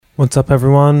What's up,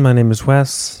 everyone? My name is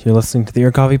Wes. You're listening to the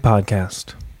Ear Coffee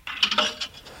Podcast.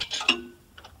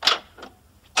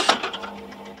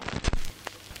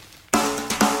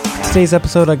 For today's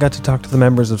episode, I got to talk to the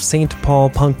members of St. Paul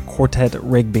punk quartet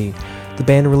Rigby. The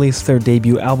band released their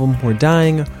debut album, We're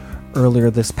Dying,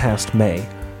 earlier this past May.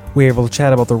 We were able to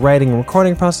chat about the writing and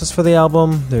recording process for the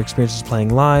album, their experiences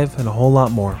playing live, and a whole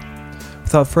lot more.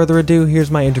 Without further ado, here's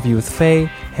my interview with Faye,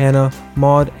 Hannah,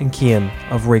 Maud, and Kian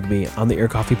of Rigby on the Ear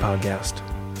Coffee Podcast.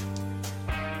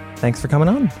 Thanks for coming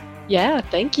on. Yeah,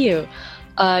 thank you.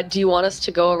 Do you want us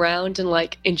to go around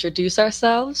and introduce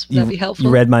ourselves? Would that be helpful?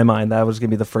 You read my mind. That was going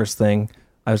to be the first thing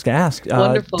I was going to ask.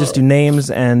 Wonderful. Just do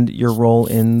names and your role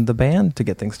in the band to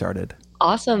get things started.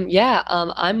 Awesome. Yeah.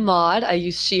 I'm Maud. I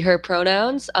use she, her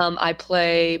pronouns. I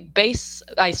play bass.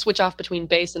 I switch off between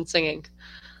bass and singing.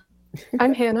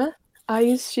 I'm Hannah. I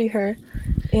use she, her,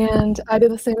 and I do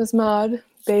the same as Maud,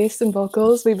 bass and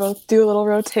vocals. We both do a little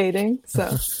rotating,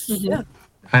 so yeah.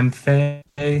 I'm Faye.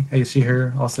 I use she,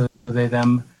 her, also they,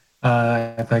 them.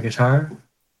 I play guitar.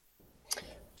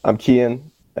 I'm Kian.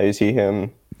 I use he,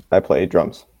 him. I play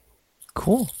drums.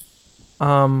 Cool.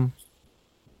 I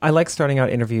like starting out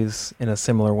interviews in a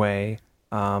similar way,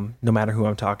 no matter who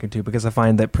I'm talking to, because I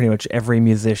find that pretty much every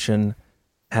musician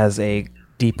has a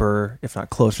deeper, if not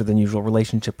closer than usual,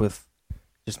 relationship with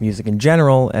just music in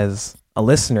general as a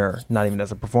listener, not even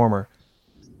as a performer.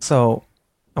 So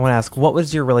I want to ask, what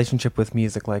was your relationship with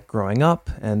music like growing up,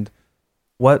 and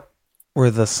what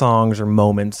were the songs or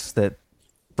moments that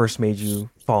first made you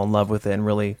fall in love with it and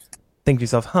really think to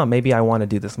yourself, maybe I want to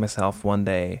do this myself one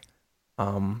day?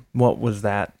 What was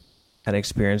that kind of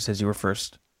experience as you were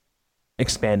first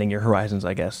expanding your horizons,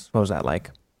 I guess? What was that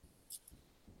like?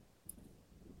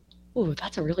 Ooh,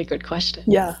 that's a really good question.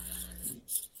 Yeah.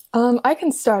 I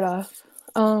can start off.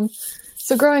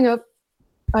 So growing up,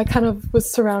 I kind of was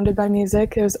surrounded by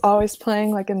music. It was always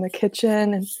playing in the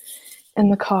kitchen and in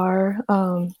the car.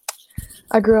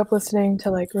 I grew up listening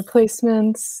to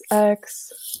Replacements,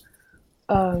 X,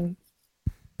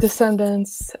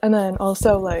 Descendants, and then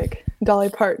also Dolly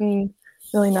Parton,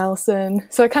 Willie Nelson.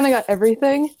 So I kind of got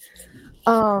everything.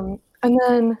 And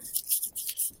then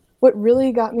what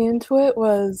really got me into it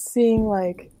was seeing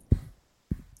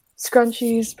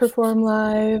Scrunchies perform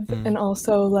live and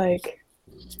also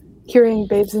hearing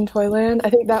Babes in Toyland.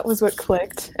 I think that was what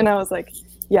clicked, and I was like,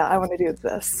 yeah, I want to do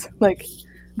this.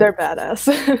 They're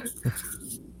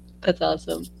badass. That's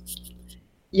awesome.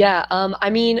 Yeah,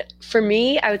 for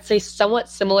me, I would say somewhat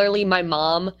similarly, my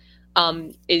mom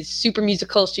is super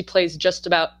musical. She plays just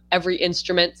about every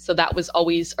instrument, so that was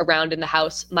always around in the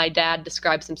house. My dad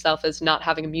describes himself as not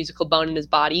having a musical bone in his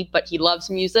body, but he loves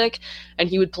music, and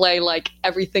he would play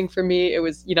everything for me. It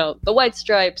was, the White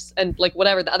Stripes and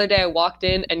whatever. The other day I walked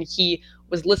in and he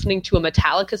was listening to a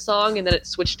Metallica song, and then it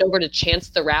switched over to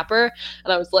Chance the Rapper,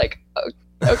 and I was like, oh,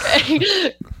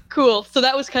 okay, cool. So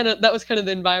that was kind of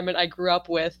the environment I grew up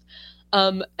with.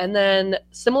 And then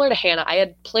similar to Hannah, I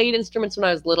had played instruments when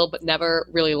I was little, but never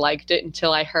really liked it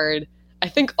until I heard, I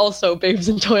think also Babes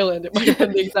in Toyland. It might have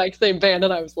been the exact same band.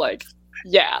 And I was like,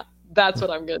 yeah, that's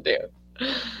what I'm going to do.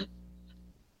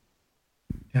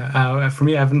 Yeah. For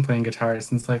me, I've been playing guitar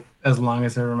since as long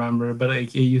as I remember, but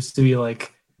it used to be I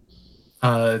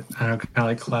don't know,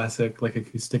 kind of classic,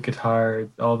 acoustic guitar,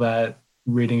 all that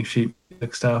reading sheet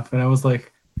music stuff. And I was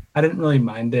I didn't really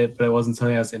mind it, but it wasn't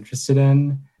something I was interested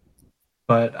in.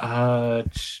 But I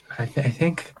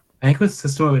think it was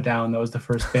System of a Down. That was the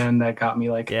first band that got me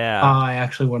I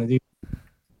actually want to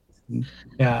do.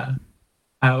 Yeah,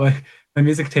 my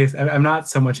music taste. I'm not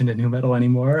so much into nu metal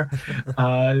anymore.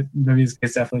 My music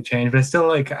taste definitely changed, but I still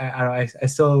I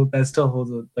still that still holds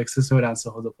System of a Down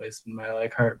still holds a place in my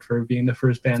heart for being the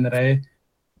first band that I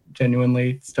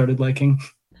genuinely started liking.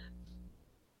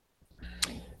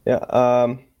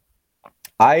 Yeah.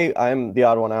 I'm the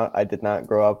odd one out. I did not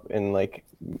grow up in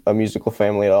a musical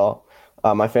family at all.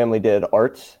 My family did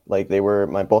art.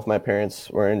 Both my parents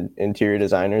were interior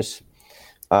designers.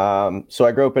 So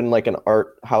I grew up in an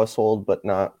art household, but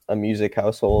not a music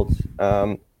household.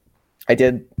 I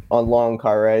did on long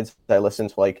car rides. I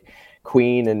listened to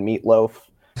Queen and Meatloaf,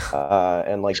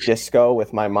 and disco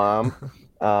with my mom.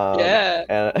 Yeah.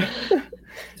 And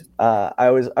I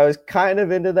was kind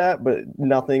of into that, but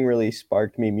nothing really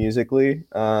sparked me musically.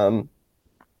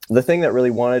 The thing that really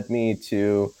wanted me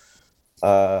to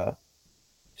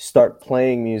start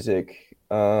playing music,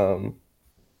 let's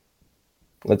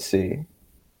see,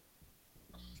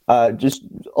 just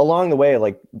along the way,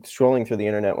 scrolling through the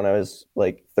internet when I was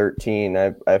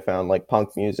 13, I found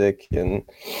punk music, and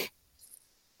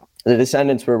the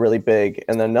Descendants were really big,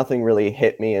 and then nothing really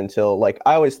hit me until like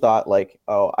I always thought like,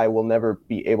 oh, I will never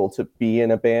be able to be in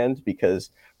a band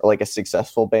because, or like a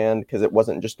successful band, because it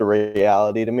wasn't just a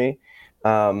reality to me.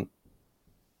 And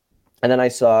then I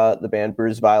saw the band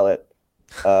Bruised Violet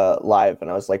live, and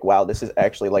I was like, wow, this is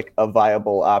actually like a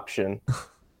viable option.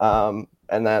 And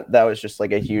that was just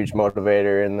like a huge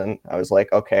motivator. And then I was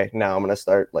like, okay, now I'm gonna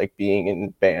start like being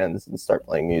in bands and start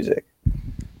playing music.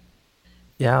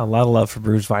 Yeah, a lot of love for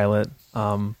Bruised Violet.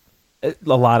 A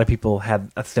lot of people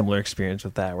had a similar experience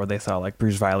with that, where they saw like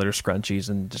Bruised Violet or Scrunchies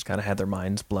and just kind of had their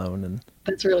minds blown. And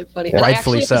That's really funny. Yeah. And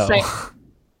rightfully so.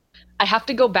 I have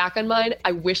to go back on mine.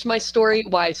 I wish my story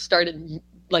why I started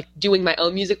like doing my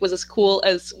own music was as cool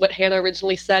as what Hannah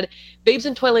originally said. Babes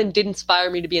in Toyland did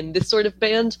inspire me to be in this sort of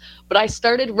band, but I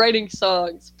started writing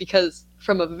songs because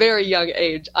from a very young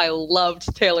age, I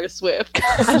loved Taylor Swift.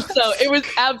 And so it was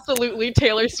absolutely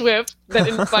Taylor Swift that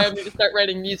inspired me to start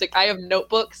writing music. I have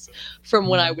notebooks from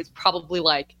when I was probably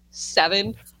like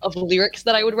 7 of lyrics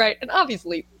that I would write. And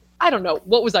obviously, I don't know,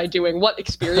 what was I doing? What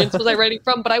experience was I writing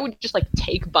from? But I would just like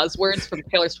take buzzwords from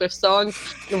Taylor Swift songs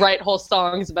and write whole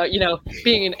songs about,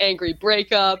 being in angry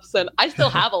breakups. And I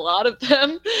still have a lot of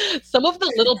them. Some of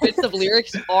the little bits of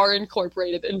lyrics are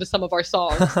incorporated into some of our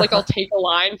songs. Like I'll take a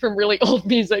line from really old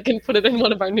music and put it in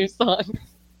one of our new songs.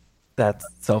 That's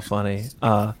so funny.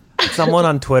 Someone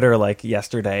on Twitter like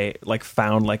yesterday like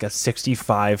found like a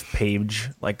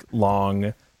 65-page like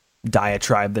long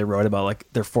diatribe they wrote about like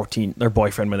their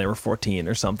boyfriend when they were 14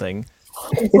 or something,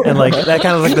 and like that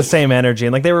kind of like the same energy,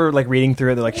 and like they were like reading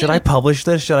through it, they're like, should I publish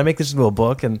this, should I make this into a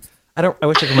book? And I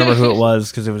wish I could remember who it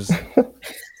was, because it was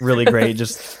really great.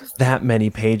 Just that many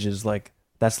pages, like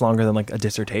that's longer than like a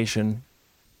dissertation.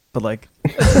 But like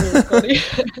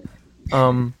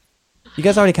you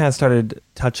guys already kind of started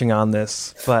touching on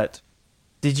this, but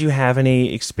did you have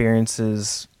any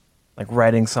experiences like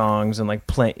writing songs and like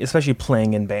especially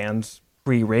playing in bands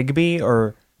pre-Rigby,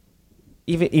 or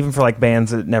even for like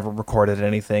bands that never recorded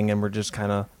anything and were just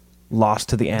kind of lost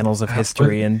to the annals of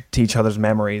history and to each other's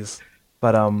memories?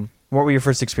 But what were your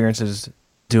first experiences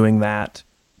doing that?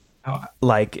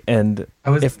 Like, and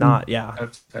if not, yeah.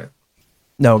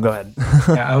 No, go ahead.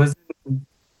 Yeah, I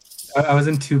was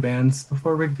in 2 bands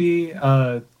before Rigby.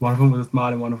 One of them was with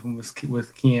Maud and one of them was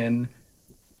with Kian.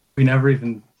 We never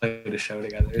even played a show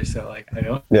together, so like I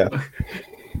don't. Yeah.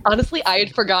 Honestly, I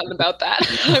had forgotten about that.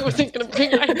 I wasn't gonna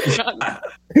bring. I had forgotten.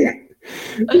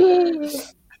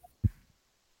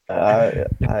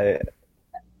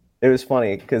 It was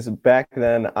funny because back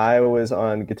then I was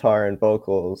on guitar and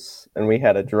vocals, and we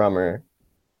had a drummer,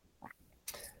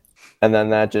 and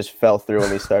then that just fell through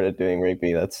when we started doing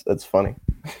Rigby. That's funny.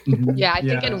 Yeah, I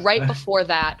think, and right before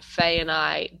that, Faye and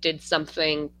I did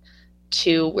something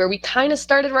too, where we kind of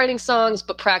started writing songs,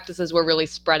 but practices were really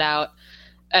spread out,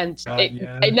 and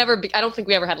it never. I don't think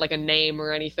we ever had like a name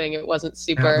or anything. It wasn't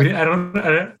super. I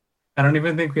don't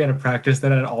even think we had a practice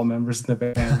that had all members of the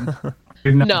band.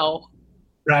 No.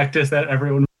 Practice that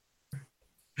everyone.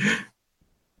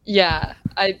 Yeah,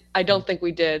 I don't think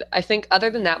we did. I think other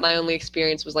than that, my only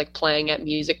experience was like playing at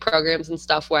music programs and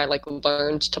stuff where I like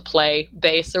learned to play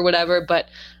bass or whatever, but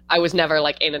I was never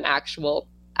like in an actual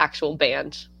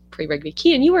band pre-Rigby.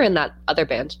 Kian, you were in that other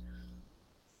band.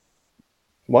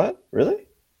 What? Really?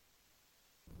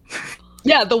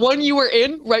 Yeah, the one you were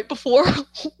in right before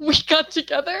we got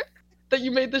together, that you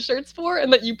made the shirts for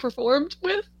and that you performed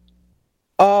with.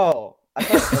 Oh,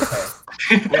 okay.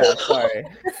 Yeah, sorry.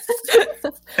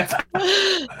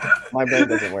 My brain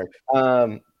doesn't work.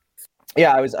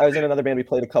 Yeah, I was in another band. We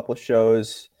played a couple of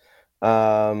shows.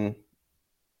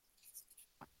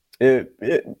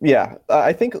 Yeah,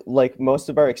 I think like most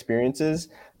of our experiences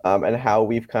and how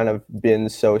we've kind of been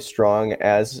so strong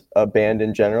as a band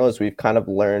in general is we've kind of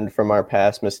learned from our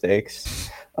past mistakes.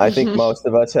 I think most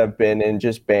of us have been in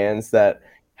just bands that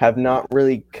have not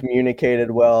really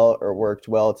communicated well or worked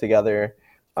well together.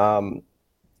 And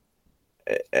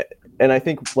I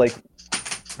think like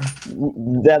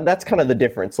that's kind of the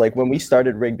difference. Like when we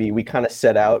started Rigby, we kind of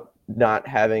set out not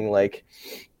having like,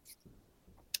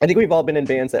 I think we've all been in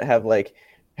bands that have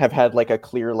had like a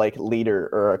clear like leader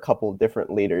or a couple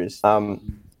different leaders.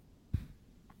 And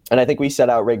I think we set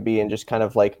out Rigby and just kind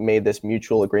of like made this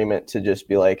mutual agreement to just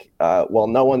be like, well,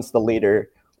 no one's the leader.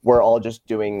 We're all just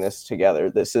doing this together.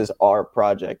 This is our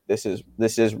project. This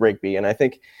is Rigby. And I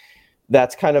think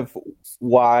that's kind of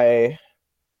why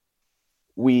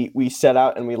we set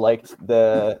out, and we liked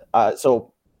the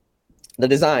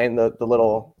design, the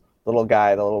little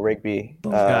guy, the little Rigby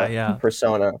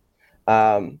persona,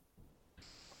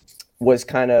 was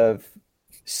kind of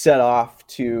set off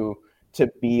to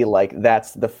to be like,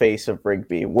 that's the face of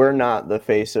Rigby. We're not the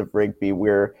face of Rigby.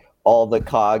 We're all the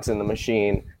cogs in the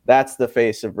machine. That's the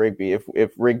face of Rigby.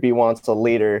 If Rigby wants a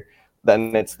leader,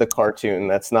 then it's the cartoon.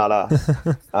 That's not us.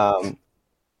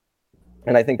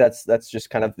 And I think that's just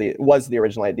kind of the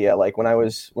original idea. Like when I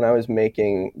was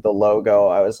making the logo,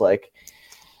 I was like,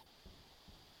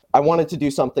 I wanted to do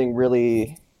something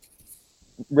really,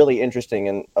 really interesting,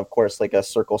 and of course, like a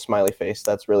circle smiley face.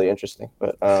 That's really interesting.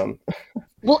 But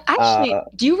well, actually,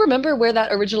 do you remember where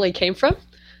that originally came from?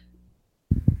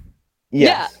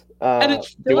 Yes. And it's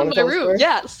still in my room.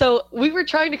 Yeah. So we were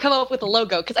trying to come up with a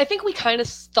logo because I think we kind of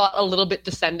thought a little bit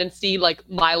Descendancy, like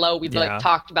Milo. We like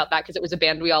talked about that because it was a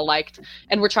band we all liked,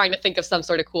 and we're trying to think of some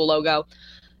sort of cool logo.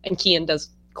 And Kian does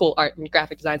cool art and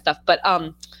graphic design stuff, but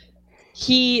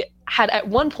he had at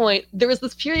one point, there was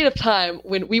this period of time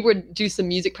when we would do some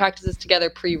music practices together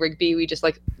pre-Rigby. We just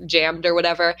like jammed or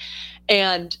whatever,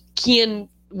 and Kian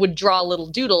would draw little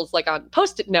doodles like on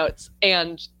Post-it notes,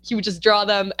 and he would just draw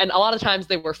them, and a lot of times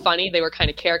they were funny. They were kind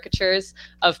of caricatures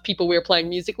of people we were playing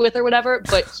music with or whatever,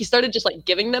 but he started just like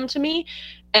giving them to me,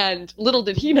 and little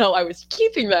did he know I was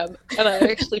keeping them, and I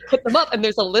actually put them up, and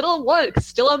there's a little one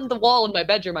still on the wall in my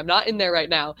bedroom. I'm not in there right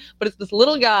now, but it's this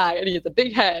little guy, and he has a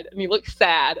big head, and he looks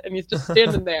sad, and he's just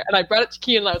standing there, and I brought it to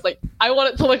Kian, and I was like, I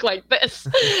want it to look like this,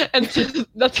 and so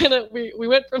that's we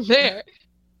went from there.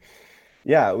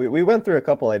 Yeah, we went through a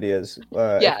couple ideas.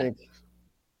 I think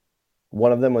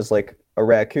one of them was like a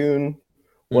raccoon.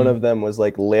 One of them was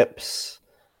like lips.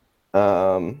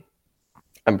 I'm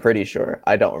pretty sure.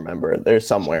 I don't remember. There's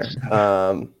somewhere.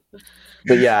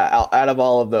 But yeah, out of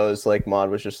all of those, like Maud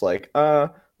was just like,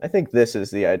 I think this is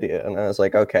the idea. And I was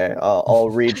like, okay, I'll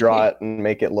redraw it and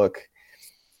make it look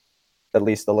at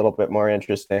least a little bit more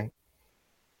interesting.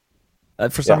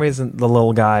 For some reason, the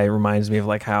little guy reminds me of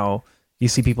like how you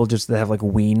see people just that have like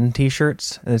Ween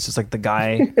t-shirts, and it's just like the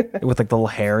guy with like the little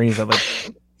hair, and he's like,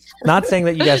 not saying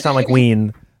that you guys sound like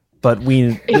Ween, but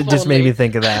Ween, it just made me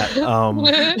think of that.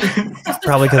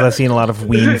 Probably because I've seen a lot of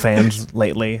Ween fans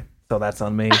lately, so that's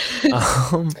on me.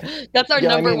 That's our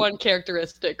number one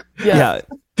characteristic. Yeah.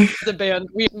 The band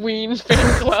Ween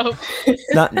fan club.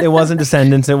 It wasn't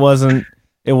Descendants. It wasn't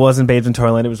Babes in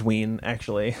Toyland. It was Ween,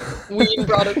 actually. Ween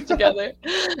brought us together.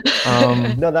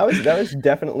 No, that was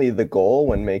definitely the goal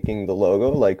when making the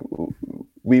logo. Like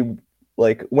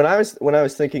when I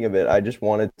was thinking of it, I just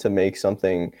wanted to make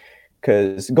something,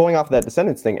 because going off of that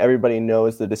Descendants thing, everybody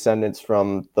knows the Descendants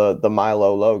from the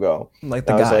Milo logo. Like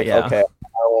the guy, yeah. Okay, I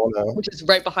wanna, which is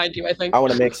right behind you, I think. I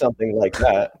want to make something like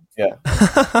that.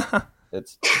 Yeah.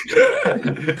 It's.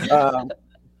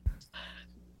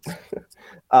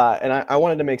 And I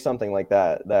wanted to make something like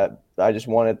that I just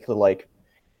wanted to, like,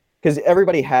 because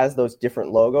everybody has those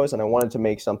different logos, and I wanted to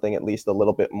make something at least a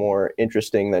little bit more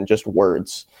interesting than just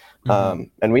words. And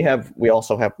we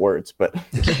also have words, but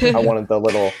I wanted the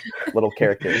little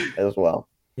characters as well.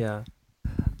 Yeah.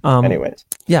 Anyways.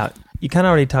 Yeah, you kind of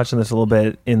already touched on this a little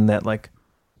bit in that, like,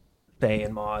 Faye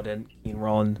and Maud and Keen were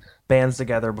all in bands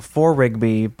together before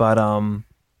Rigby, but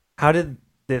how did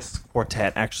this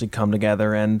quartet actually come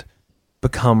together and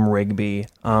become Rigby?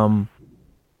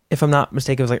 If I'm not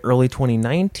mistaken, it was like early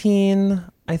 2019,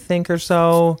 I think, or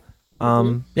so.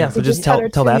 Yeah, so just tell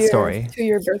that story.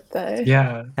 2-year birthday.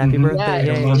 Yeah. Happy birthday.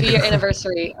 Yeah, Yay. 2-year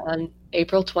anniversary on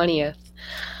April 20th.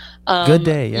 Good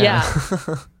day, yeah.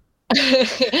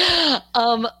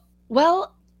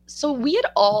 Well, so we had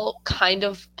all kind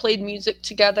of played music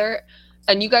together,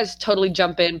 and you guys totally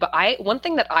jump in, but one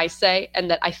thing that I say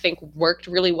and that I think worked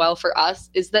really well for us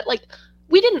is that, like,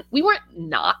 we didn't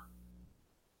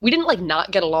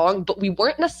not get along, but we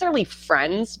weren't necessarily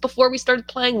friends before we started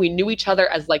playing. We knew each other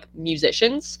as like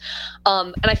musicians.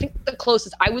 And I think the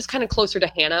closest, I was kind of closer to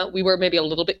Hannah. We were maybe a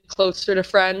little bit closer to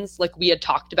friends. Like we had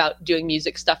talked about doing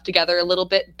music stuff together a little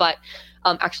bit, but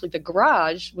actually the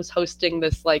Garage was hosting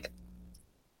this like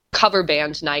cover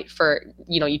band night for,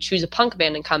 you choose a punk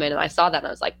band and come in. And I saw that and I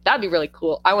was like, that'd be really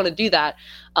cool. I want to do that.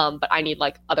 But I need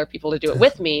like other people to do it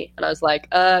with me. And I was like,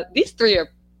 these three are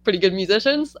pretty good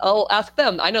musicians. I'll ask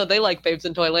them. I know they like Babes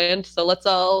in Toyland, so let's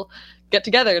all get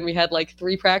together. And we had like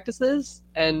 3 practices,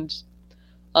 and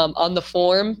on the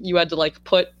form you had to like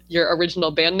put your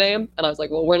original band name, and I was like,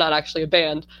 well, we're not actually a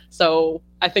band. So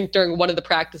I think during one of the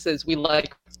practices we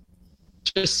like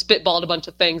just spitballed a bunch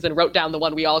of things and wrote down the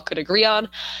one we all could agree on.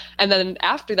 And then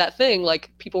after that thing, like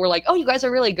people were like, oh, you guys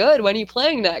are really good, when are you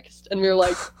playing next? And we were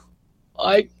like,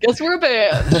 I guess we're a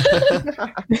band.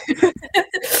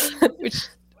 Which,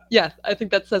 yeah, I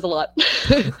think that says a lot.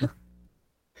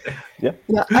 Yeah,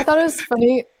 I thought it was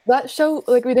funny. That show,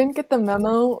 like, we didn't get the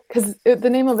memo because the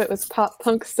name of it was Pop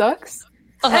Punk Sucks.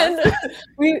 Uh-huh. And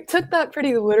we took that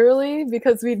pretty literally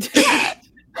because we did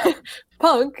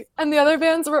punk, and the other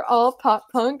bands were all pop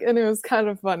punk, and it was kind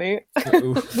of funny.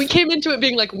 We came into it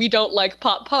being like, we don't like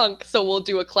pop punk, so we'll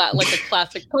do a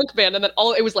classic punk band, and then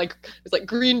it was like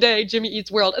Green Day, Jimmy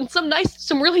Eats World, and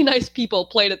some really nice people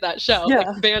played at that show, Yeah.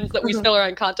 like bands that we still are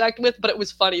in contact with. But it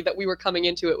was funny that we were coming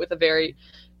into it with a very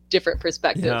different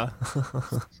perspective. Yeah.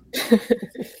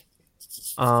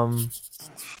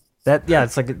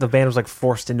 It's like the band was like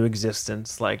forced into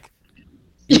existence. Like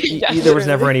Yeah, there was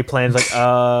never any plans.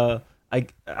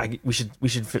 Like we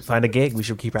should find a gig. We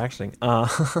should keep practicing.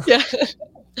 Yeah.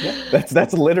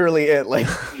 That's literally it. Like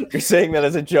you're saying that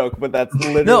as a joke, but that's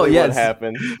literally No, yes. what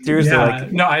happened. Seriously, Yeah,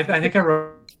 like no, I think I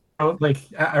wrote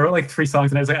like 3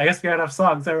 songs, and I was like, I guess we got enough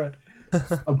songs. I wrote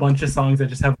a bunch of songs that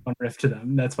just have one riff to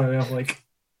them. That's why we have like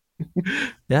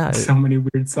so many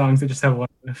weird songs that just have one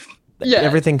riff. Yeah.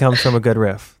 Everything comes from a good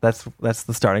riff. That's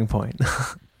the starting point.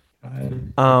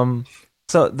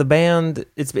 So the band,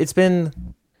 it's been,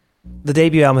 the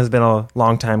debut album has been a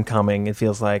long time coming. It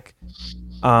feels like,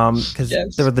 because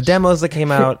Yes. there were the demos that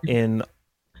came out in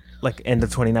like end of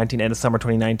 2019, end of summer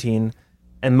 2019,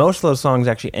 and most of those songs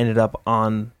actually ended up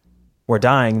on "We're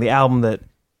Dying," the album that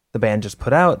the band just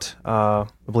put out, I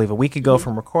believe a week ago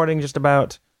from recording, just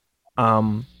about.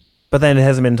 But then it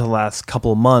hasn't been until the last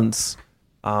couple of months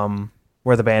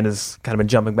where the band has kind of been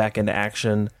jumping back into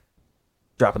action,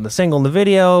 dropping the single and the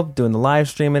video, doing the live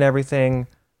stream and everything.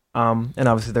 And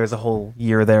obviously there's a whole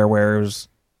year there where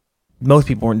most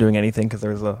people weren't doing anything because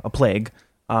there was a plague.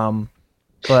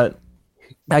 But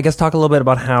I guess talk a little bit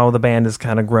about how the band has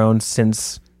kind of grown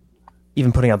since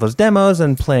even putting out those demos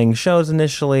and playing shows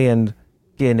initially and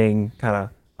getting kind of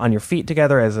on your feet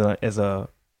together as a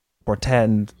quartet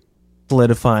and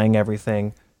solidifying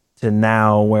everything to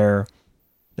now where,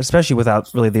 especially without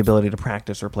really the ability to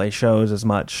practice or play shows as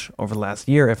much over the last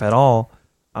year, if at all,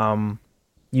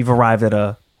 you've arrived at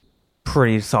a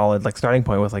pretty solid like starting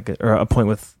point with a point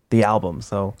with the album.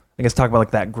 So I guess talk about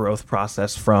like that growth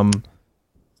process from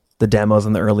the demos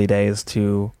in the early days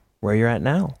to where you're at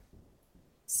now.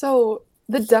 So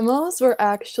the demos were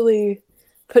actually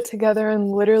put together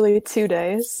in literally 2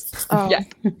 days. Yeah.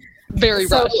 Very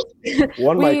So- rushed.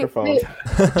 One microphone.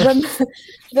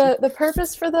 The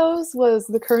purpose for those was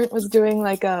the Current was doing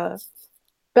like a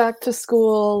back to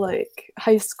school, like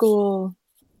high school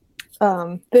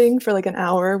thing for like an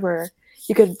hour where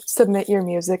you could submit your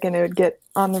music and it would get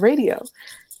on the radio.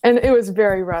 And it was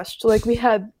very rushed. Like we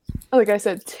had, like I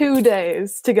said, 2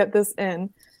 days to get this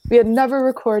in. We had never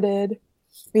recorded.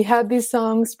 We had these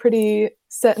songs pretty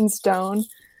set in stone.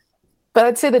 But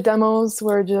I'd say the demos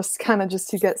were just kind of just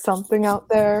to get something out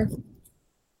there.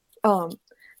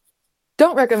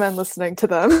 Don't recommend listening to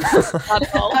them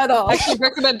At all. at all. I actually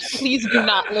recommend please do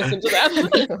not listen to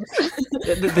them.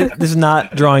 This is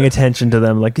not drawing attention to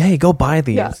them like, hey, go buy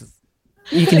these. Yeah.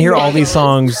 You can hear all these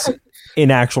songs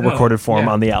in actual Oh, recorded form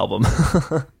yeah. on the album.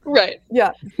 Right.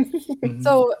 Yeah. Mhm.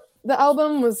 So the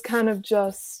album was kind of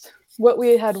just what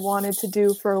we had wanted to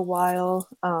do for a while,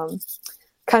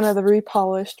 kind of the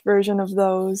repolished version of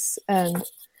those. And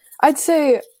I'd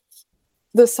say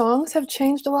the songs have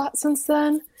changed a lot since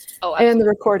then, Oh, and the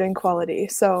recording quality.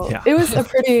 So Yeah. it was a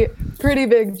pretty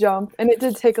big jump, and it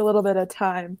did take a little bit of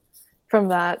time from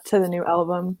that to the new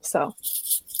album. So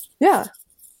yeah.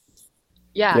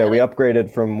 Yeah, we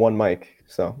upgraded from one mic.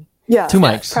 So Yeah. 2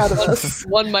 mics. Proud of us.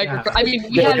 one microphone. I mean,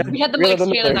 we Yeah. had the Yeah, mics then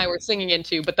the Hannah and thing. I were singing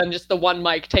into, but then just the one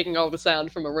mic taking all the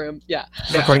sound from a room. Yeah.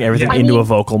 Recording everything I into mean- a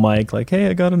vocal mic. Like, hey,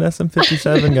 I got an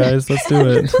SM57, guys. Let's do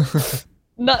it.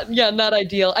 Not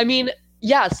ideal. I mean,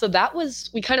 yeah, so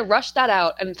we kind of rushed that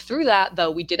out, and through that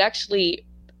though, we did actually,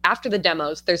 after the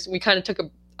demos, we kind of took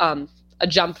a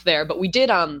jump there, but we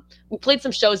played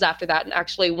some shows after that, and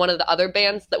actually one of the other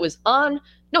bands that was on,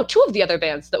 no, 2 of the other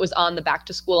bands that was on the Back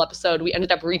to School episode, we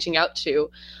ended up reaching out to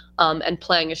and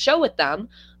playing a show with them,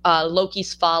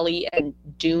 Loki's Folly and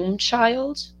Doom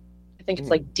Child. I think it's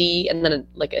like D and then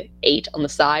like a 8 on the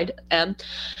side, M.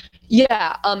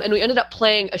 Yeah, and we ended up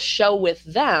playing a show with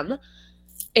them,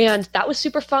 and that was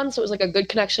super fun. So it was like a good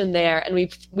connection there. And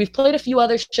we've played a few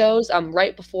other shows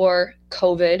right before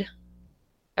COVID,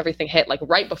 everything hit, like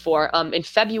right before. In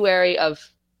February of,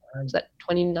 was that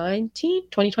 2019,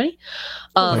 2020?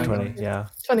 2020, yeah.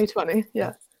 2020.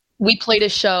 Yeah. We played a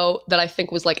show that I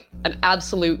think was like an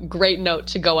absolute great note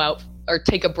to go out or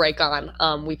take a break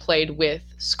on. We played with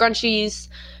Scrunchies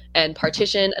and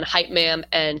Partition and Hype Man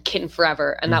and Kitten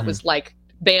Forever, and that was like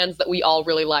bands that we all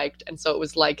really liked. And so it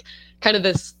was like kind of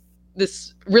this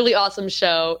really awesome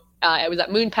show. It was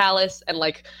at Moon Palace, and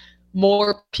like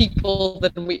more people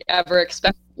than we ever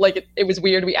expected. Like it was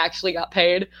weird. We actually got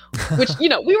paid, which,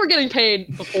 we were getting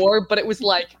paid before, but it was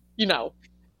like,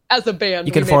 as a band,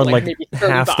 you can afford like maybe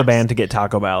half $30. the band to get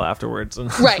Taco Bell afterwards.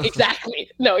 Right, exactly.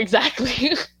 No,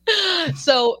 exactly.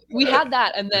 So we had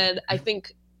that. And then I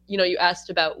think, you asked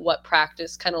about what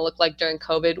practice kind of looked like during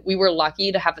COVID. We were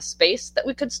lucky to have a space that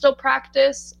we could still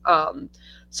practice.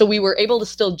 So we were able to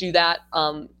still do that,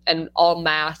 and all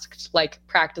masked, like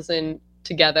practicing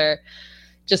together,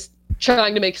 just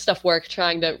trying to make stuff work,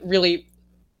 trying to really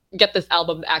get this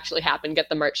album to actually happen, get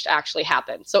the merch to actually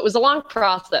happen. So it was a long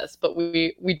process, but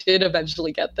we did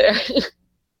eventually get there.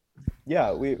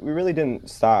 Yeah, we really didn't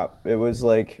stop. It was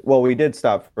like, well, we did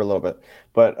stop for a little bit,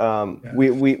 but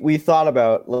we thought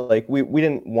about, like, we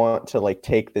didn't want to like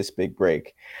take this big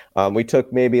break. We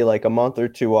took maybe like a month or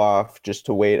two off just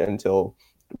to wait until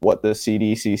what the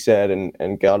CDC said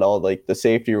and got all like the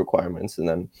safety requirements, and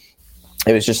then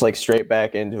it was just like straight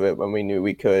back into it when we knew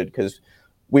we could, because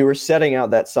we were setting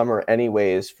out that summer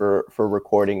anyways for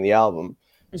recording the album.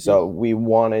 Mm-hmm. So we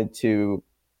wanted to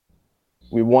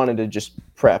just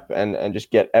prep and just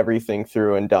get everything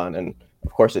through and done. And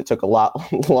of course it took a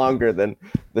lot longer than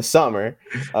the summer,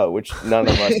 which none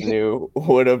of us knew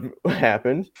would have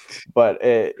happened. But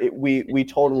we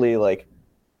totally, like,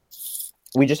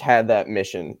 we just had that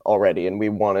mission already and we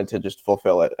wanted to just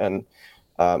fulfill it. And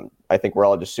I think we're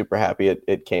all just super happy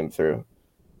it came through.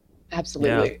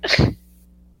 Absolutely. Yeah.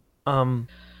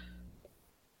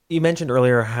 You mentioned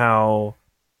earlier how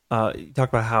you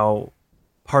talked about how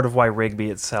part of why Rigby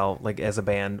itself, like as a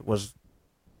band, was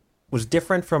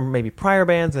different from maybe prior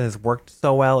bands and has worked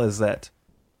so well is that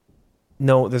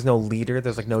there's no leader,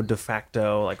 there's like no de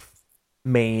facto like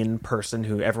main person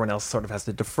who everyone else sort of has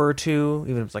to defer to,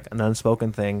 even if it's like an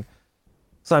unspoken thing.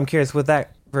 So I'm curious, with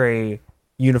that very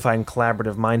unified and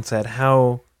collaborative mindset,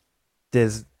 how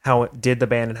did the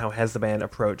band and how has the band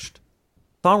approached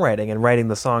songwriting and writing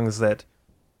the songs that,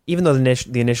 even though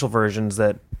the initial versions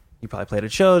that you probably played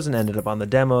at shows and ended up on the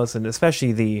demos, and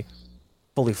especially the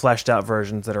fully fleshed out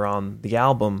versions that are on the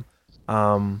album,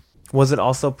 was it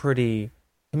also pretty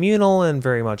communal and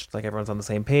very much like everyone's on the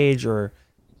same page, or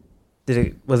was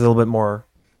it a little bit more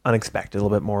unexpected, a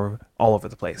little bit more all over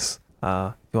the place?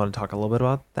 If you want to talk a little bit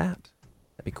about that,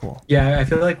 that'd be cool. Yeah, I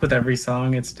feel like with every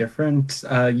song it's different.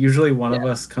 Usually one of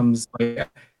us comes, like,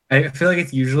 I feel like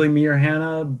it's usually me or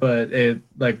Hannah, but it,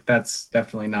 like, that's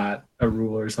definitely not a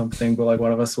rule or something. But like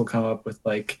one of us will come up with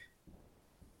like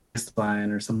a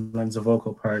line or sometimes a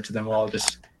vocal part, and then we'll all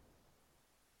just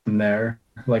from there,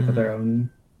 like with our own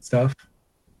stuff.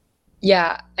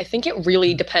 Yeah, I think it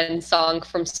really depends song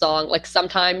from song. Like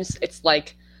sometimes it's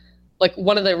like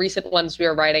one of the recent ones we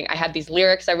were writing, I had these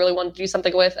lyrics I really wanted to do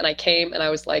something with, and I came and I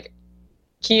was like,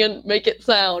 Kian, make it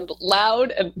sound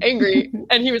loud and angry.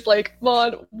 And he was like,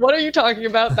 Mon, what are you talking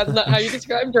about? That's not how you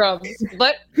describe drums.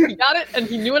 But he got it, and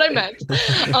he knew what I meant.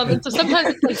 And so sometimes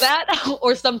it's like that,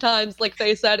 or sometimes, like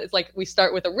Faye said, it's like we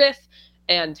start with a riff,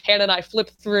 and Hannah and I flip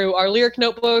through our lyric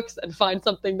notebooks and find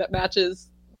something that matches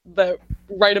the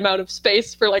right amount of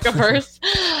space for like a verse,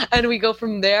 and we go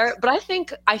from there. But I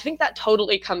think that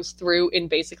totally comes through in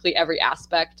basically every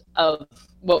aspect of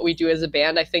what we do as a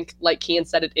band. I think, like Kian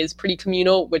said, it is pretty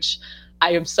communal, which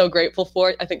I am so grateful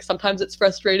for. I think sometimes it's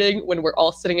frustrating when we're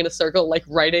all sitting in a circle, like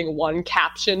writing one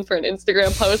caption for an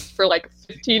Instagram post for like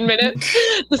 15 minutes,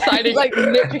 deciding, like,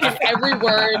 nitpicking every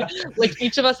word, like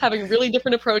each of us having really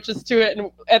different approaches to it. And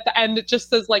at the end, it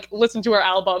just says, like, listen to our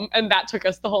album. And that took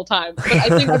us the whole time. But I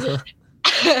think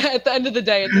at the end of the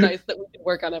day, it's nice that we can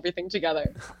work on everything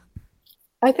together.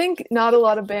 I think not a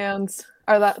lot of bands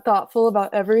are that thoughtful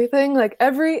about everything. Like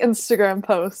every Instagram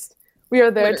post, we are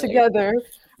there together,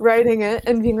 writing it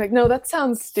and being like, no, that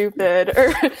sounds stupid,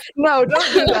 or no,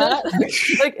 don't do that.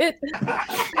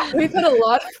 Like we put a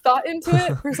lot of thought into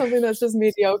it for something that's just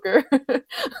mediocre.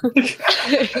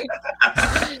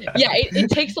 Yeah,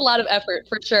 it takes a lot of effort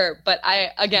for sure. But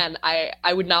I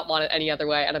would not want it any other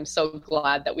way. And I'm so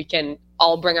glad that we can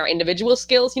all bring our individual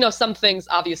skills. Some things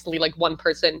obviously like one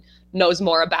person knows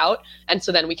more about, and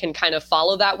so then we can kind of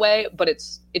follow that way. But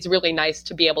it's really nice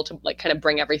to be able to like kind of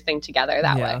bring everything together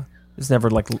that way. It's never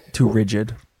like too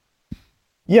rigid.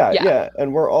 Yeah.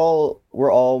 And we're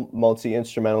all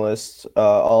multi-instrumentalists.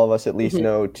 All of us at least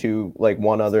know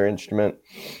one other instrument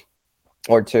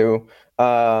or two.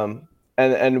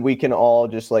 And we can all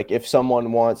just, like, if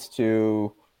someone wants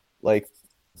to like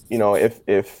you know,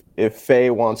 if Faye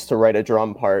wants to write a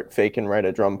drum part, Faye can write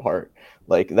a drum part.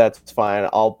 Like, that's fine.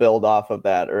 I'll build off of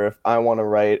that. Or if I want to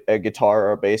write a guitar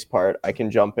or a bass part, I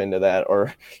can jump into that.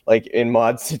 Or like in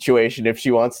Maud's situation, if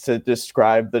she wants to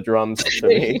describe the drums to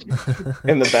me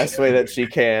in the best way that she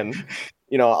can,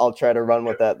 you know, I'll try to run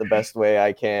with that the best way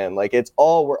I can. Like,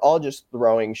 we're all just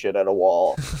throwing shit at a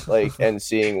wall, like, and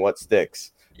seeing what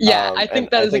sticks. Yeah, I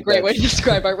think that is a great way to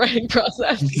describe our writing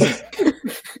process.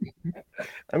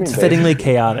 I mean, It's fittingly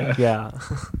chaotic, yeah.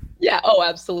 Yeah, oh,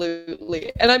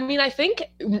 absolutely. And I mean, I think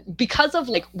because of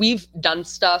like we've done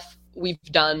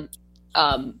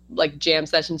like jam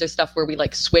sessions or stuff where we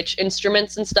like switch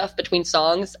instruments and stuff between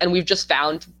songs, and we've just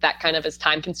found that kind of is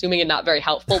time consuming and not very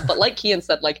helpful. But like Kian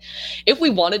said, like if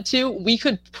we wanted to, we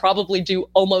could probably do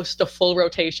almost a full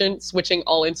rotation switching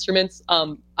all instruments.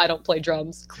 I don't play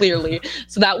drums, clearly,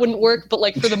 so that wouldn't work, but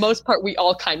like for the most part we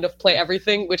all kind of play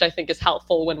everything, which I think is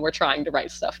helpful when we're trying to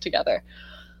write stuff together.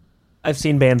 I've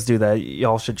seen bands do that.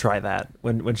 Y'all should try that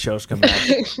when shows come back.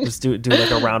 Just do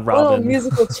like a round robin. Oh,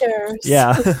 musical chairs.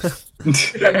 Yeah.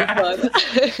 Fun.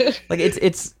 Like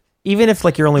it's even if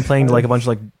like you're only playing to like a bunch of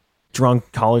like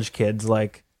drunk college kids,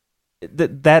 like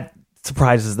that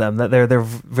surprises them. That they're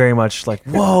very much like,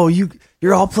 whoa,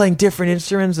 you're all playing different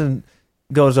instruments, and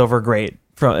goes over great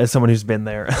as someone who's been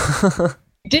there.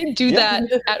 Didn't do that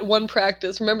at one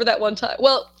practice. Remember that one time?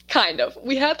 Well, kind of.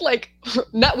 We had like,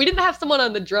 we didn't have someone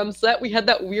on the drum set. We had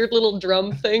that weird little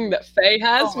drum thing that Faye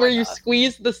has where you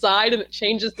squeeze the side and it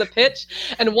changes the pitch.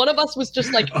 And one of us was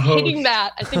just like hitting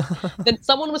that. I think then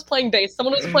someone was playing bass,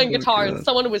 someone was playing guitar, and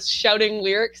someone was shouting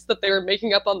lyrics that they were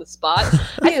making up on the spot.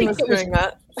 I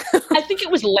think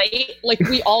it was late. Like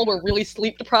we all were really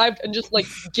sleep deprived and just like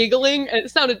giggling, and it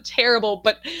sounded terrible,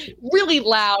 but really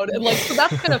loud. And like, so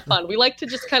that's kind of fun. We like to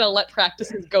just kind of let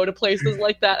practices go to places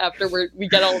like that after we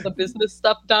get all the business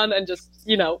stuff done, and just,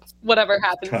 you know, whatever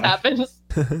happens.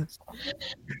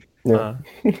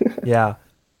 Yeah.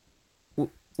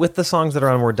 With the songs that are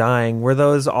on We're Dying, were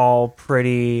those all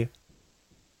pretty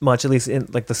much, at least in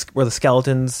like were the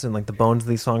skeletons and like the bones of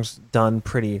these songs done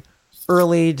pretty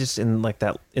early, just in like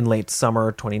that in late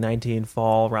summer 2019,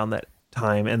 fall, around that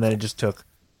time, and then it just took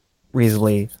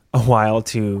reasonably a while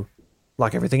to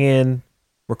lock everything in,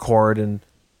 record, and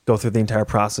go through the entire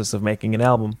process of making an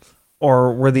album?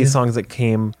 Or were these songs that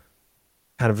came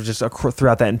kind of just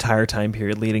throughout that entire time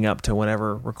period leading up to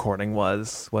whenever recording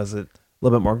was it a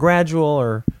little bit more gradual,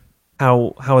 or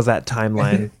how is that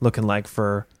timeline looking like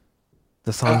for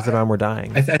the songs that are on We're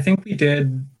Dying? I think we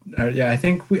did. I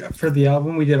think for the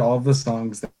album we did all of the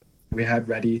songs that we had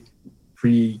ready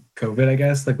pre-COVID. I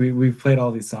guess like we've played all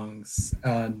these songs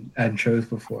at shows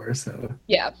before. So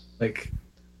yeah, like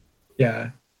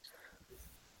yeah.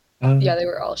 Yeah, they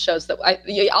were all shows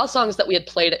all songs that we had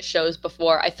played at shows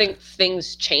before. I think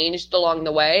things changed along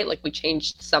the way. Like we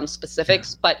changed some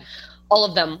specifics, but all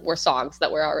of them were songs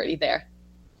that were already there.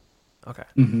 Okay.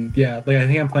 Mm-hmm. Yeah, like I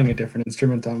think I'm playing a different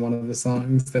instrument on one of the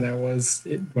songs than I was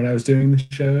when I was doing the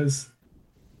shows.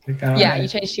 Like, you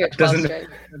changed to your 12 string.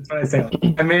 That's what I say.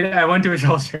 Like, I went to a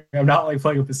 12 string. I'm not like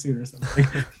playing a bassoon or something.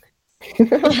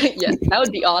 Yes, that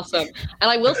would be awesome.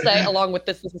 And I will say, along with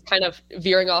this is kind of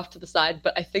veering off to the side,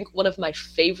 but I think one of my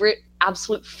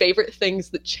absolute favorite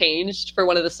things that changed for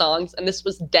one of the songs, and this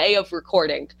was day of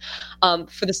recording,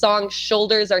 for the song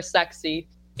Shoulders Are Sexy,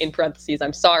 in parentheses,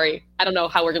 I'm sorry, I don't know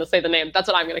how we're going to say the name, that's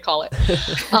what I'm going to call it.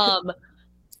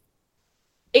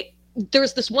 There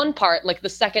was this one part, like the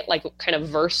second like kind of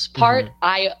verse part,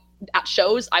 at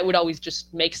shows, I would always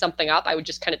just make something up. I would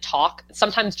just kind of talk,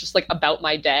 sometimes just like about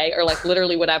my day or like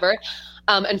literally whatever.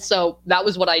 And so that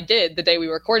was what I did the day we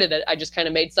recorded it. I just kind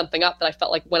of made something up that I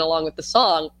felt like went along with the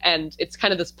song. And it's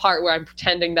kind of this part where I'm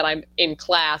pretending that I'm in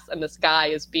class and this guy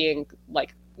is being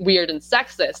like weird and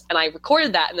sexist. And I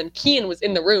recorded that. And then Kian was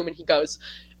in the room and he goes,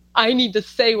 I need to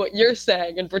say what you're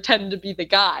saying and pretend to be the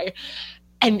guy.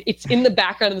 And it's in the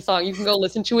background of the song. You can go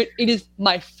listen to it. It is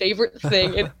my favorite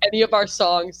thing in any of our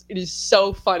songs. It is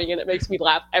so funny, and it makes me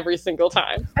laugh every single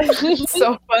time. It's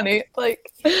so funny.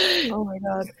 Like, oh my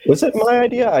god. Was it my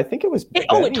idea? I think it was. It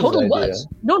totally was.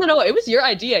 No. It was your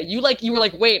idea. You were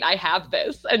like, wait, I have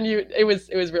this, and it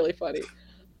was really funny.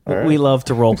 Right. We love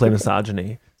to role play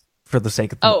misogyny. For the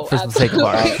sake of the sake of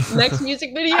art. Next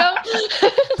music video.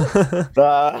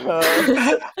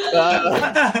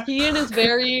 Kian is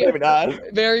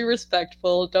very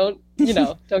respectful. Don't get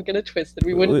it twisted.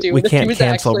 We wouldn't do we this. We can't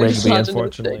cancel Rigby,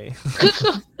 unfortunately.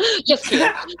 Just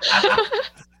kidding.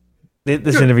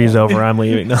 This interview's over. I'm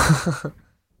leaving.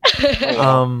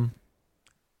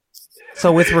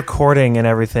 So with recording and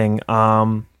everything,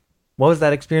 what was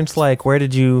that experience like? Where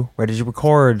did you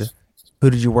record? who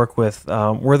did you work with?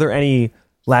 Were there any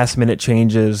last minute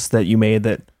changes that you made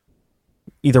that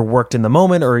either worked in the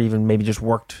moment or even maybe just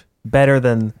worked better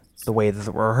than the way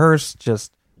that were rehearsed?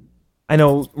 Just, I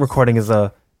know recording is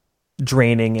a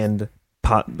draining and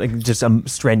just a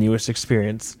strenuous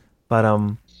experience, but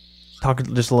talk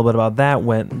just a little bit about that.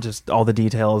 When just all the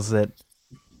details that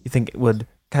you think would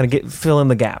kind of fill in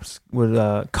the gaps,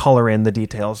 would color in the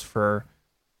details for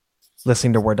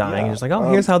listening to We're Dying. And just like, oh,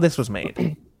 here's how this was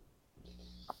made.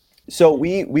 So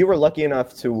we were lucky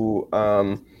enough to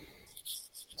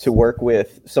work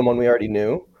with someone we already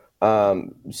knew.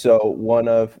 So one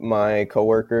of my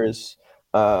coworkers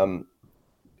does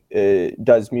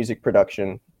music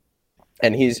production,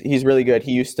 and he's really good.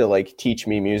 He used to like teach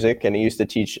me music, and he used to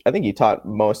teach. I think he taught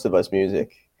most of us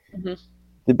music. Mm-hmm.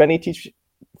 Did Benny teach?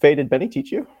 Faye, did Benny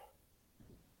teach you?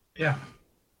 Yeah.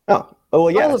 Oh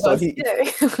well, yeah. So he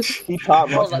taught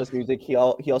most of us music. He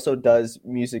also does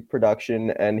music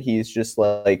production, and he's just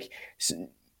like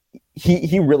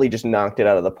he really just knocked it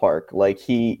out of the park. Like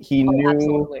he knew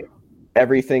absolutely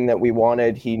everything that we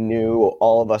wanted. He knew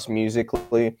all of us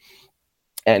musically,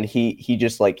 and he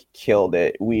just like killed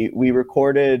it. We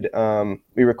recorded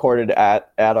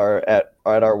at our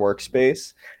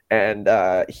workspace, and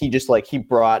he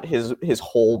brought his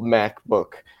whole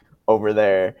MacBook over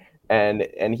there.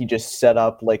 And he just set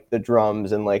up like the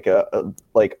drums and like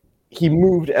he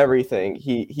moved everything.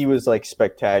 He was like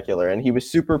spectacular, and he was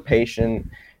super patient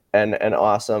and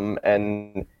awesome.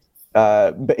 And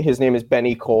his name is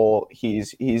Benny Cole.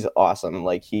 He's awesome.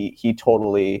 Like he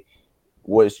totally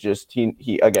was just he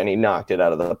knocked it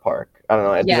out of the park. I don't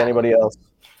know. Does anybody else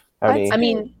have any? I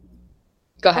mean,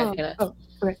 go ahead, Hannah.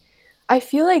 Okay. I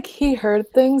feel like he heard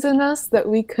things in us that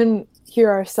we couldn't hear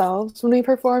ourselves when we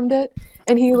performed it.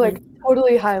 And he like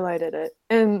totally highlighted it,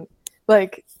 and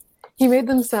like he made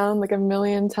them sound like a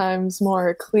million times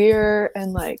more clear,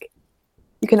 and like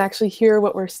you can actually hear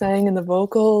what we're saying in the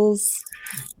vocals.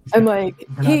 And like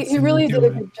he really did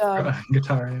a good job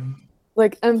guitar,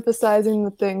 like emphasizing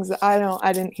the things that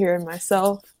I didn't hear in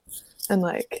myself, and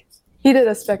like he did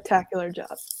a spectacular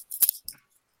job.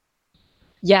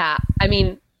 Yeah, I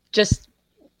mean,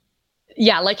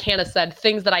 like Hannah said,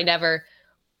 things that I never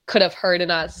could have heard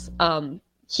in us.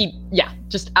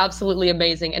 Just absolutely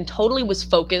amazing, and totally was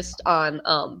focused on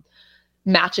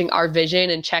matching our vision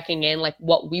and checking in like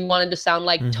what we wanted to sound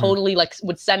like. Mm-hmm. Totally like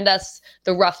would send us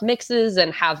the rough mixes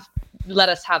and let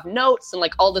us have notes and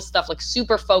like all this stuff, like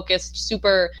super focused,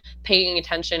 super paying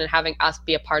attention, and having us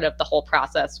be a part of the whole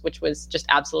process, which was just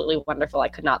absolutely wonderful. I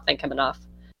could not thank him enough.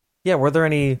 Yeah, were there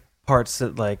any parts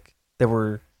that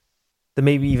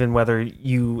maybe even whether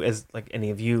you as like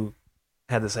any of you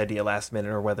had this idea last minute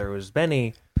or whether it was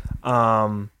Benny,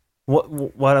 what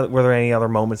were there any other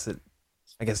moments that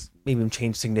I guess maybe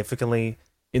changed significantly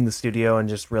in the studio and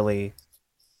just really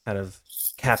kind of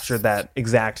captured that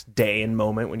exact day and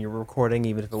moment when you were recording,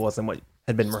 even if it wasn't what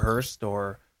had been rehearsed?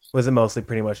 Or was it mostly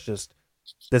pretty much just,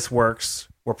 this works,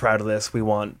 we're proud of this, we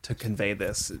want to convey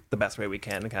this the best way we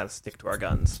can and kind of stick to our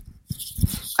guns?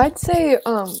 I'd say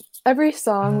every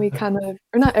song we or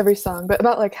not every song, but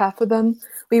about like half of them,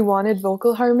 we wanted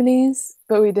vocal harmonies,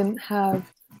 but we didn't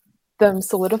have them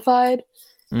solidified.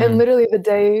 And literally the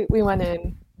day we went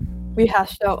in, we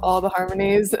hashed out all the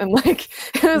harmonies, and like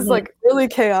it was like really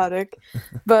chaotic,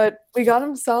 but we got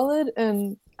them solid,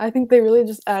 and I think they really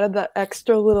just added that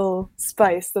extra little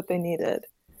spice that they needed.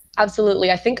 Absolutely.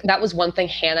 I think that was one thing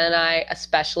Hannah and I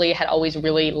especially had always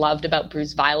really loved about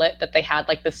Bruised Violet, that they had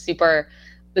like this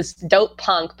dope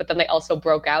punk, but then they also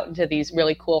broke out into these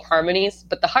really cool harmonies.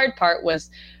 But the hard part was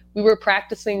we were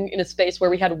practicing in a space where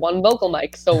we had one vocal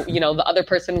mic. So, the other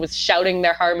person was shouting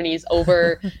their harmonies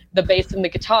over the bass and the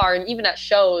guitar. And even at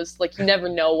shows, like you never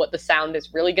know what the sound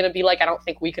is really going to be like. I don't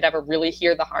think we could ever really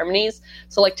hear the harmonies.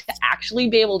 So like to actually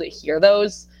be able to hear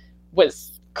those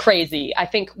was crazy. I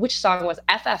think which song was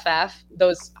FFF,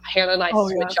 those Hannah and I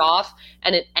switch off,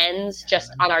 and it ends just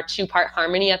on our 2-part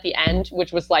harmony at the end,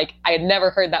 which was like, I had never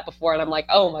heard that before, and I'm like,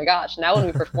 oh my gosh, now when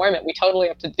we perform it, we totally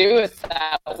have to do it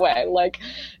that way. Like,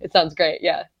 it sounds great.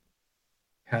 Yeah,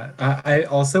 I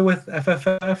also with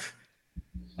FFF,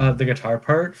 the guitar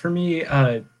part for me,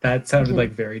 that sounded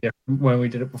like very different when we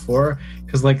did it before,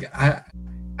 because like I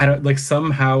don't like,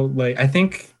 somehow like I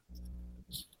think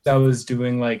I was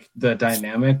doing like the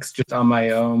dynamics just on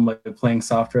my own, like playing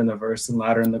softer in the verse and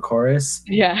louder in the chorus.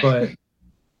 Yeah. But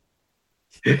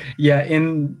yeah,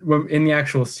 in the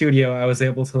actual studio, I was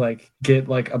able to like get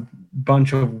like a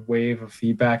bunch of wave of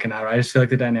feedback, and I just feel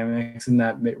like the dynamics in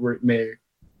that were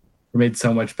made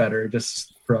so much better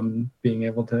just from being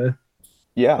able to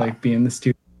like be in the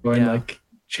studio and like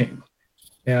change.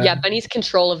 Yeah, Benny's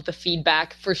control of the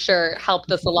feedback for sure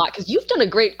helped us a lot, because you've done a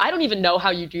great, I don't even know how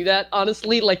you do that,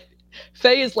 honestly. Like,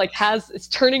 Faye is like is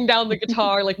turning down the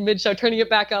guitar like mid-show, turning it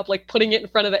back up, like putting it in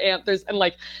front of the amp. And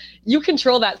like, you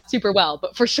control that super well,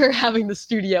 but for sure having the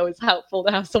studio is helpful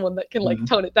to have someone that can like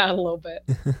tone it down a little bit.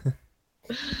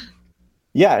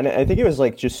 Yeah, and I think it was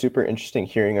like just super interesting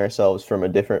hearing ourselves from a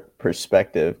different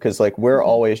perspective, because like we're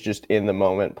always just in the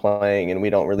moment playing, and we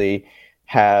don't really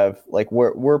have like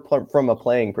from a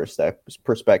playing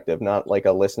perspective, not like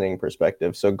a listening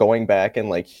perspective. So going back and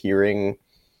like hearing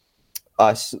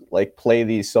us like play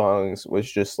these songs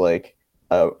was just like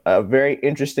a very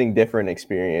interesting, different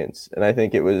experience, and I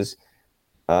think it was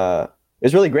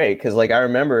really great, because like I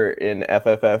remember in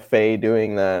FFF Faye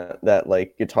doing that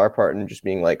like guitar part and just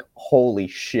being like, holy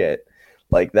shit,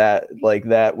 like that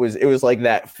was like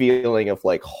that feeling of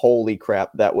like, holy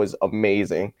crap, that was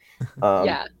amazing.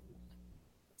 Yeah,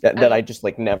 that I just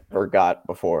like never got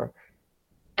before.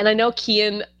 And I know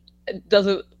Kian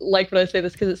doesn't like when I say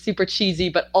this because it's super cheesy,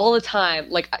 but all the time,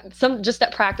 like just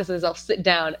at practices, I'll sit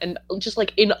down and just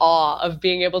like in awe of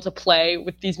being able to play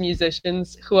with these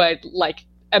musicians who I like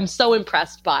am so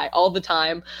impressed by all the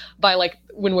time, by like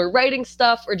when we're writing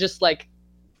stuff or just like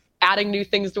adding new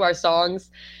things to our songs.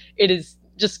 It is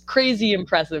just crazy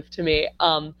impressive to me.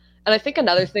 And I think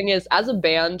another thing is, as a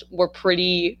band, we're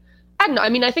pretty, I don't know, I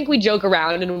mean, I think we joke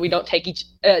around and we don't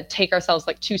take ourselves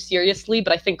like too seriously,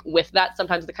 but I think with that,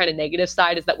 sometimes the kind of negative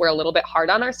side is that we're a little bit hard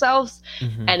on ourselves.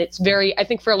 And it's I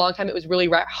think for a long time, it was really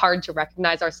hard to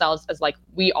recognize ourselves as like,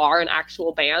 we are an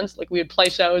actual band. Like we would play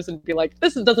shows and be like,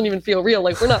 this doesn't even feel real.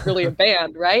 Like we're not really a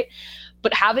band, right?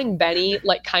 But having Benny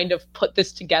like kind of put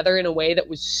this together in a way that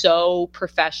was so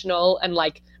professional and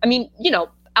like, I mean, you know,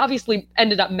 obviously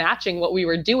ended up matching what we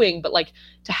were doing, but like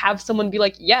to have someone be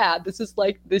like, yeah, this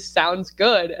sounds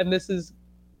good, and this is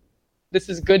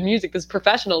good music, this is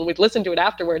professional, and we'd listen to it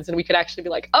afterwards and we could actually be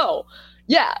like, oh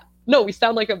yeah, no, we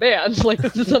sound like a band. Like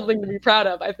this is something to be proud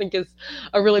of, I think is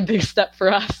a really big step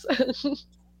for us.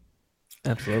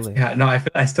 Absolutely. Yeah, no,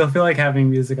 I still feel like having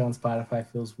music on Spotify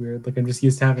feels weird. Like I'm just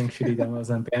used to having shitty demos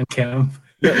on Bandcamp.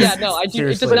 Yeah, no, I do.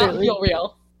 Seriously. It does not feel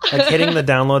real. Like hitting the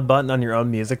download button on your own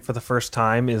music for the first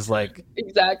time is like,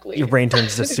 exactly, your brain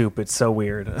turns to soup. It's so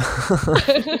weird.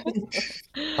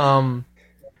 Again,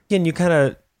 you kind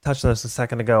of touched on this a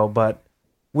second ago, but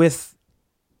with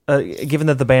given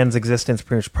that the band's existence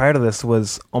pretty much prior to this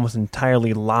was almost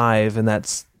entirely live, and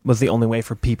was the only way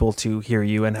for people to hear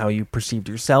you and how you perceived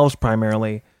yourselves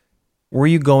primarily, were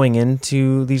you going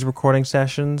into these recording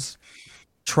sessions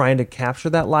trying to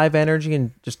capture that live energy and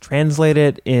just translate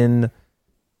it in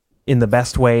the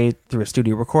best way through a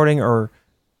studio recording, or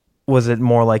was it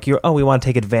more like we want to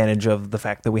take advantage of the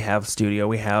fact that we have studio,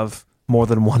 we have more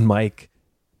than one mic,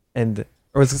 or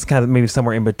was this kind of maybe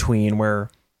somewhere in between where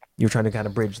you're trying to kind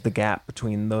of bridge the gap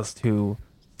between those two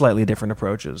slightly different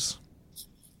approaches?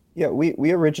 Yeah,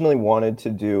 we originally wanted to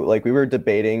do, like, we were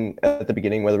debating at the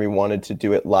beginning whether we wanted to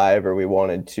do it live or we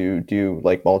wanted to do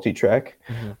like multi-track.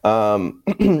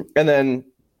 And then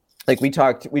like we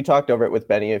talked over it with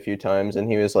Benny a few times, and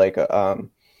he was like,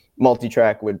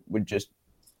 multi-track would just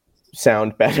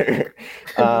sound better.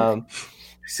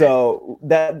 So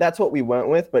that's what we went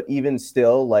with. But even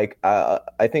still, like,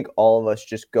 I think all of us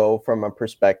just go from a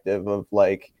perspective of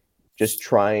like just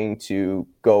trying to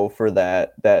go for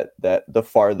that the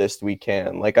farthest we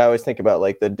can. Like I always think about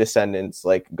like the Descendants,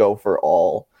 like go for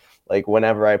all. Like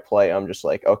whenever I play, I'm just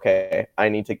like, okay, I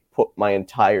need to put my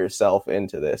entire self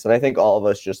into this. And I think all of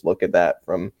us just look at that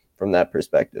from that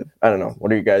perspective. I don't know.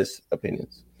 What are you guys'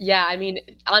 opinions? Yeah, I mean,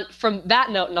 from that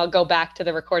note, and I'll go back to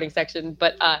the recording section,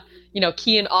 but,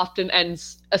 Kian often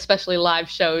ends, especially live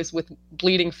shows, with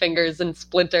bleeding fingers and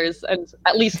splinters, and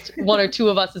at least one or two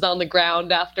of us is on the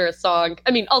ground after a song.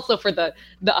 I mean, also for the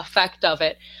effect of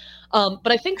it.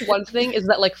 But I think one thing is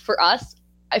that, like, for us,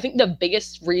 I think the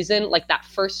biggest reason, like that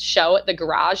first show at the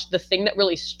garage, the thing that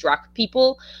really struck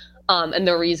people, and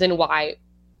the reason why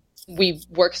we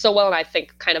work so well, and I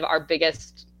think kind of our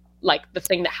biggest, like the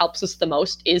thing that helps us the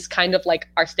most is kind of like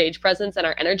our stage presence and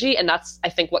our energy. And that's, I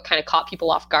think, what kind of caught people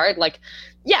off guard. Like,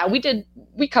 yeah,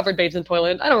 we covered Babes in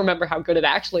Toyland. I don't remember how good it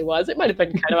actually was. It might've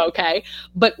been kind of okay,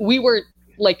 but we were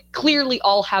like clearly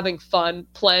all having fun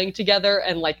playing together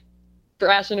and like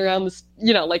thrashing around this,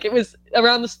 like it was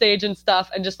around the stage and stuff,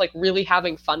 and just like really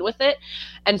having fun with it.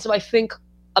 And so I think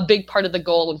a big part of the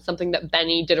goal, and something that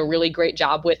Benny did a really great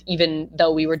job with, even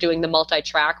though we were doing the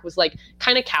multi-track, was like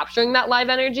kind of capturing that live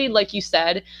energy, like you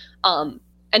said, and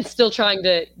still trying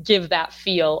to give that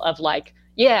feel of like,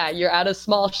 yeah, you're at a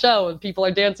small show and people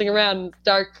are dancing around, and it's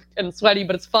dark and sweaty,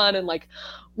 but it's fun. And like,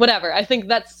 whatever. I think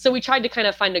that's, so we tried to kind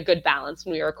of find a good balance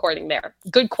when we were recording there.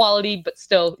 Good quality, but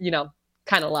still,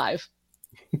 kind of live.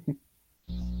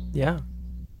 Yeah.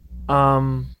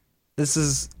 This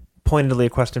is pointedly a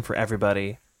question for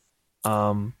everybody.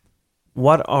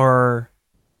 What are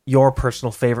your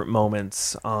personal favorite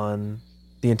moments on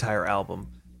the entire album?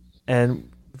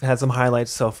 And we've had some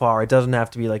highlights so far. It doesn't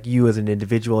have to be like you as an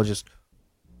individual, just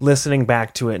listening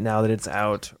back to it now that it's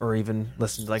out, or even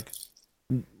listen to like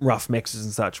rough mixes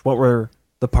and such. What were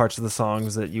the parts of the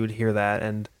songs that you would hear that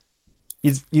and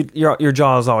your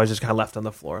jaw is always just kind of left on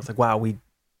the floor? It's like, wow, we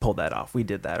pulled that off. We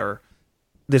did that. Or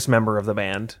this member of the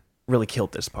band really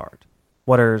killed this part.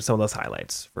 What are some of those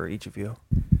highlights for each of you?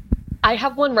 I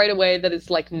have one right away that is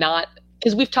like not,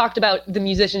 because we've talked about the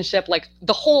musicianship, like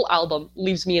the whole album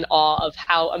leaves me in awe of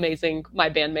how amazing my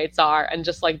bandmates are, and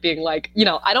just like being like,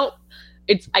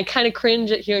 I kind of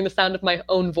cringe at hearing the sound of my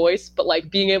own voice, but like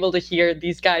being able to hear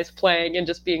these guys playing and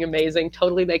just being amazing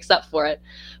totally makes up for it.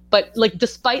 But like,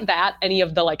 despite that, any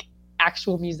of the like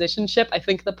actual musicianship, I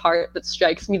think the part that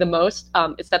strikes me the most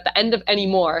is at the end of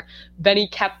Anymore, Benny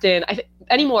kept in,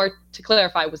 Anymore, to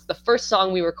clarify, was the first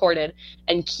song we recorded,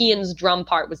 and Kian's drum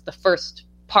part was the first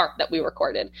part that we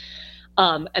recorded.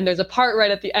 And there's a part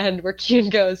right at the end where Kian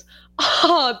goes,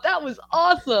 "Oh, that was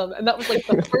awesome." And that was like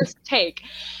the first take.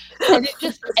 And it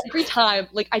just, every time,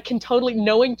 like, I can totally,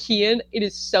 knowing Kian, it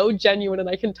is so genuine, and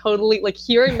I can totally, like,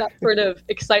 hearing that sort of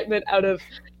excitement out of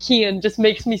Kian just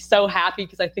makes me so happy,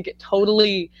 because I think it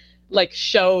totally, like,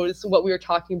 shows what we were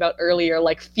talking about earlier,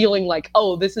 like, feeling like,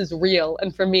 oh, this is real.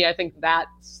 And for me, I think that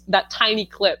tiny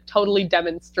clip totally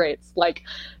demonstrates, like,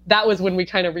 that was when we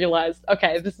kind of realized,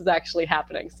 okay, this is actually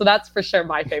happening. So that's for sure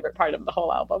my favorite part of the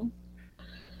whole album.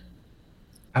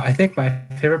 I think my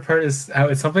favorite part is,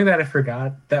 it's something that I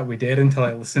forgot that we did until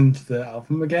I listened to the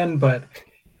album again, but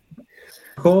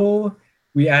cool,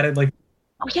 we added like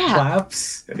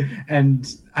claps, and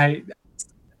I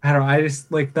don't know, I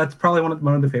just like, that's probably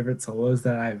one of the favorite solos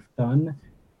that I've done.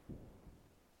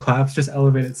 Claps just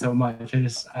elevate it so much.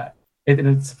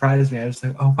 It surprised me. I was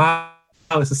like, oh wow,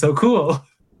 this is so cool.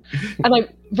 And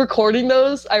like recording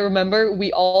those, I remember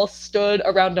we all stood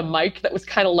around a mic that was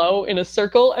kind of low in a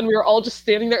circle, and we were all just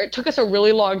standing there. It took us a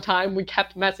really long time. We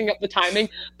kept messing up the timing,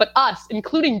 but us,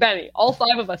 including Benny, all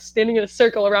 5 of us standing in a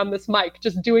circle around this mic,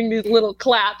 just doing these little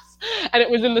claps. And it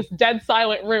was in this dead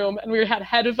silent room, and we had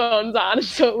headphones on,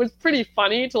 so it was pretty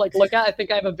funny to like look at. I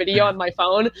think I have a video on my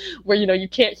phone where you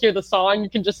can't hear the song, you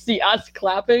can just see us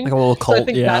clapping. Like a little cult, so I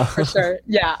think that for sure.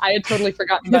 Yeah, I had totally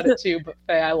forgotten about it too, but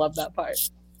Faye, I love that part.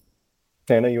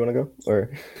 Hannah, you want to go? Or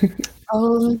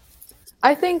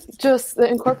I think just the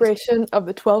incorporation of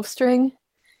the 12-string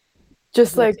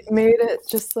just like made it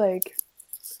just like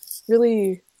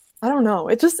really, I don't know,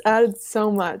 it just added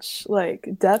so much like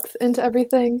depth into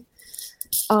everything.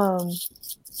 And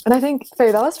I think,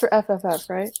 Faye, that was for FFF,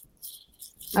 right?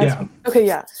 Yeah.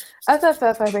 Yeah.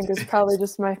 FFF, I think, is probably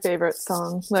just my favorite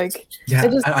song. Like, yeah,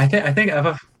 I think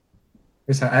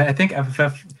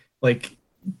FFF like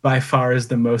by far is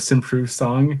the most improved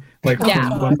song. Like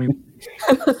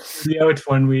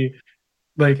when we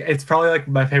like, it's probably like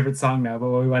my favorite song now, but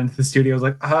when we went into the studio, I was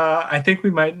like, I think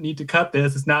we might need to cut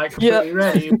this. It's not completely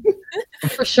ready.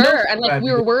 For sure. And like,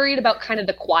 we were worried about kind of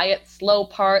the quiet, slow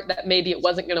part, that maybe it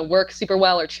wasn't going to work super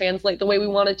well or translate the way we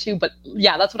wanted to. But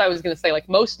yeah, that's what I was going to say. Like,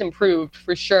 most improved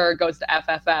for sure goes to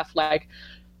FFF. Like,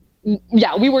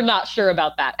 yeah, we were not sure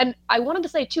about that. And I wanted to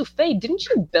say too, Faye, didn't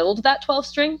you build that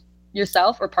 12-string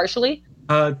yourself or partially?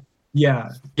 Yeah.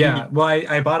 Well,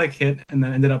 I bought a kit and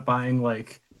then ended up buying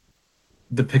like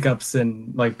the pickups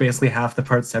and like basically half the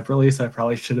parts separately, so I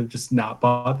probably should have just not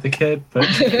bought the kit, but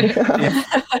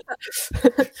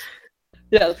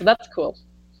yeah, so that's cool.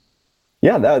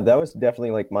 Yeah, that was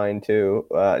definitely like mine too.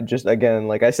 Just again,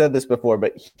 like I said this before,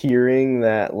 but hearing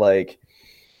that like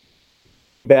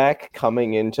back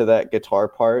coming into that guitar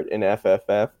part in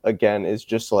FFF again is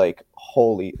just like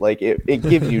holy, like it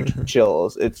gives you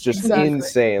chills. It's just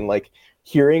insane. Like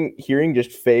hearing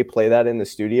just Faye play that in the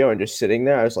studio and just sitting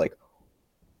there, I was like,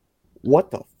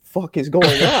 what the fuck is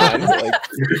going on? Like,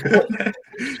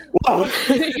 wow.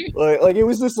 like it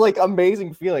was this like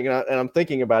amazing feeling, and I'm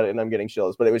thinking about it and I'm getting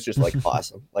chills, but it was just like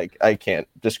awesome. Like I can't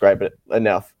describe it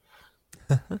enough.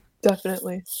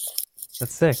 Definitely.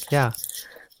 That's sick. Yeah.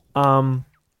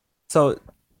 So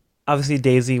obviously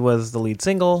Daisy was the lead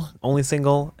single, only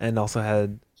single, and also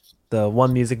had the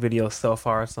one music video so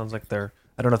far. It sounds like I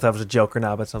don't know if that was a joke or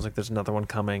not, but it sounds like there's another one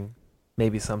coming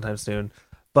maybe sometime soon.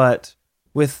 But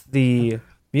with the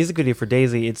music video for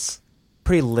Daisy, it's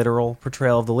pretty literal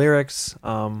portrayal of the lyrics.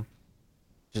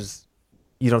 Just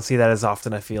you don't see that as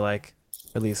often, I feel like.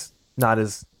 At least not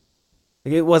as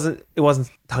Like, it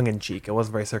wasn't tongue in cheek. It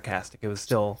wasn't very sarcastic. It's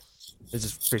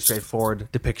just pretty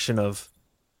straightforward depiction of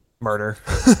murder.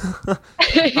 So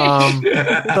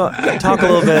talk a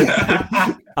little bit,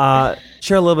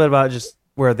 share a little bit about just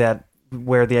where the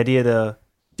idea to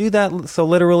do that so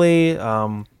literally.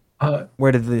 How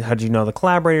did you know the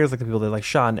collaborators, like the people that like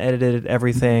shot and edited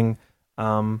everything?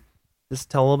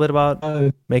 Just tell a little bit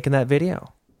about making that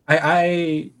video.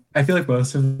 I feel like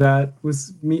most of that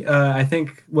was me. I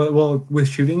think well with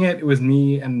shooting it was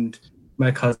me and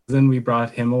my cousin. We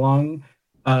brought him along.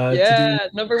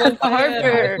 Number one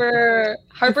fan.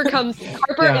 Harper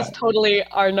is totally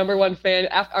our number one fan.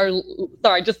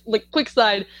 Quick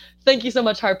side. Thank you so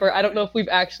much, Harper. I don't know if we've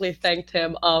actually thanked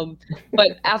him.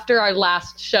 But after our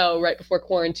last show, right before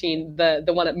quarantine, the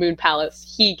one at Moon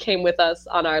Palace, he came with us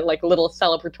on our like little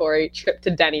celebratory trip to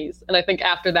Denny's. And I think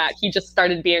after that, he just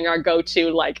started being our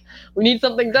go-to. Like, we need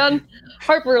something done,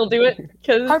 Harper will do it.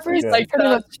 Because Harper's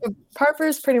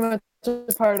pretty much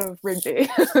a part of Rigby.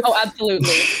 Oh,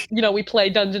 absolutely. You know, we play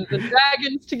Dungeons and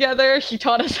Dragons together. He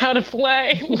taught us how to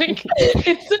play. Like,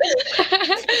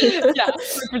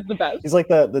 Harper's the best. He's like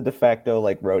the de facto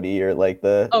like roadie, or like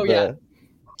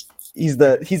he's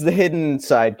the hidden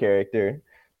side character.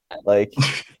 Like,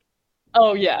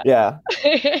 oh yeah. Yeah.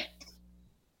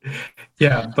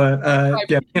 Yeah, but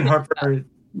me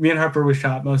and Harper we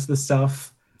shot most of the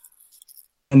stuff.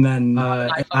 And then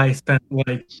I spent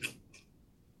like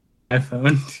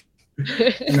iPhone.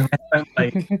 And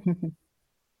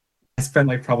I spent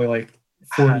like probably like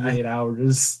 48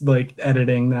 hours like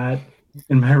editing that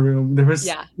in my room. There was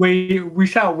we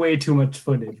shot way too much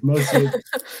footage. Most of it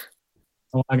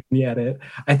along in the edit.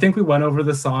 I think we went over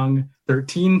the song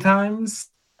 13 times.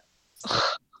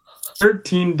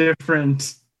 13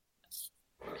 different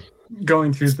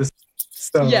going through this.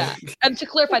 So yeah, and to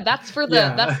clarify, that's for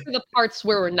the parts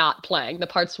where we're not playing, the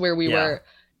parts where we were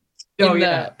because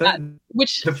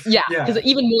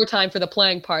even more time for the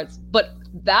playing parts. But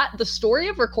the story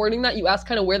of recording that, you asked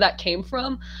kind of where that came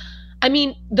from. I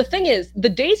mean, the thing is, the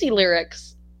Daisy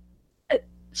lyrics,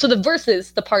 so the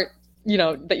verses, the part, you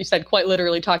know, that you said quite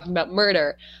literally talking about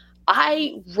murder,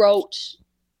 I wrote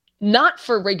not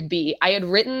for Rigby. I had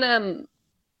written them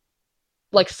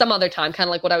like some other time, kind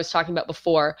of like what I was talking about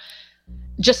before,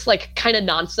 just like kind of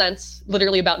nonsense,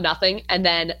 literally about nothing. And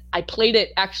then I played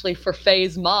it actually for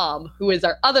Faye's mom, who is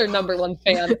our other number one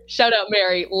fan. Shout out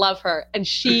Mary, love her. And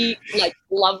she like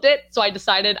loved it. So I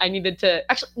decided I needed to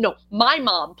my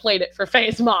mom played it for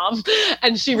Faye's mom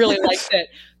and she really liked it.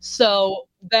 So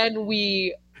then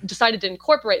we decided to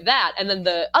incorporate that. And then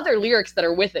the other lyrics that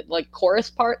are with it, like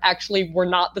chorus part, actually were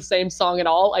not the same song at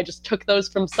all. I just took those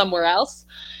from somewhere else.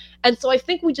 And so I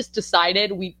think we just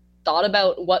decided, we thought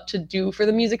about what to do for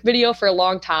the music video for a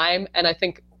long time, and I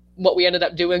think what we ended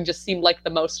up doing just seemed like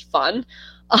the most fun.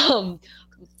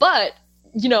 But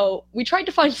you know, we tried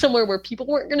to find somewhere where people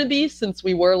weren't going to be, since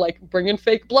we were like bringing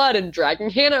fake blood and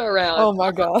dragging Hannah around. Oh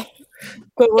my god!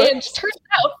 And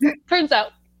turns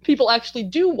out people actually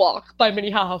do walk by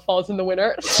Minnehaha Falls in the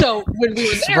winter. So when we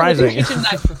were there with the kitchen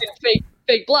knife and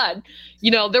fake blood, you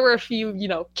know, there were a few, you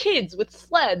know, kids with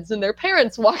sleds and their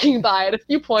parents walking by at a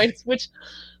few points, which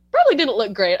probably didn't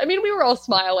look great. I mean, we were all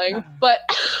smiling, but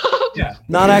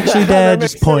not actually dead,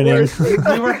 just pointing.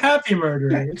 We were happy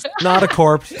murderers. Not a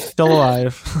corpse, still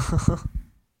alive.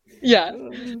 Yeah,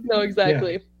 no,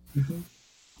 exactly. Yeah. Mm-hmm.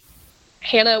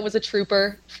 Hannah was a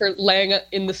trooper for laying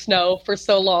in the snow for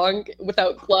so long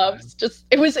without gloves. Just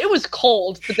it was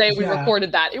cold the day we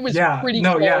recorded that. It was pretty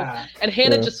cold, and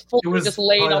Hannah just fully just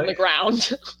laid on the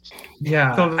ground.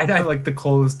 Yeah, so I had like the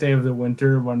coldest day of the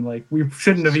winter when like we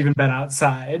shouldn't have even been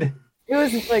outside. It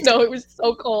was like it was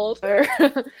so cold.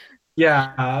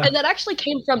 Yeah, and that actually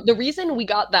came from the reason we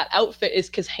got that outfit is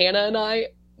because Hannah and I,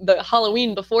 the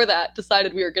Halloween before that,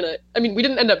 decided we were gonna. I mean, we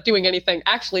didn't end up doing anything.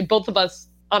 Actually, both of us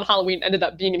on Halloween ended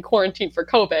up being in quarantine for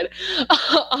COVID.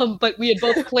 But we had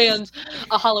both planned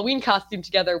a Halloween costume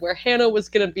together where Hannah was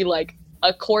going to be like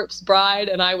a corpse bride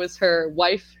and I was her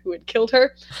wife who had killed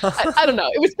her. I don't know.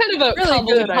 It was kind of a really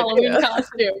good Halloween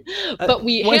costume. But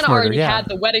Hannah already had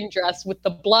the wedding dress with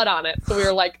the blood on it. So we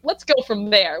were like, let's go from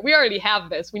there. We already have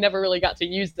this. We never really got to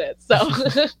use it. So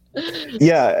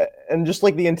yeah, and just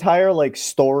like the entire like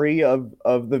story of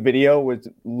the video was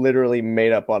literally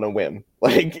made up on a whim.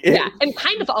 Like and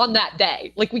kind of on that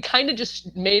day. Like we kind of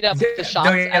just made up the shots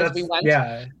as we went.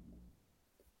 Yeah.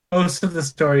 Most of the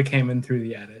story came in through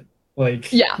the edit.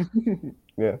 Like yeah.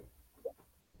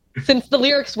 Since the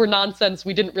lyrics were nonsense,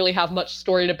 we didn't really have much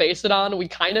story to base it on. We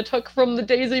kind of took from the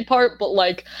Daisy part, but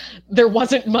like there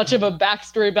wasn't much of a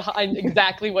backstory behind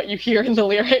exactly what you hear in the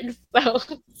lyrics. So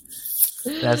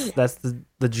That's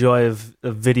the joy of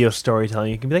video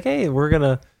storytelling. You can be like, hey, we're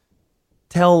gonna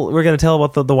tell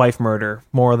about the wife murder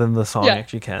more than the song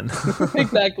actually can.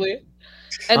 Exactly.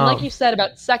 And like you said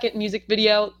about second music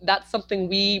video, that's something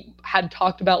we had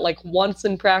talked about like once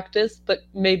in practice, but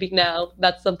maybe now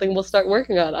that's something we'll start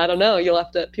working on. I don't know.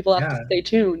 People have to stay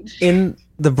tuned. In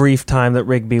the brief time that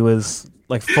Rigby was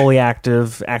like fully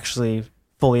active, actually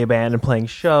fully a band and playing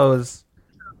shows,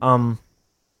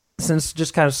 since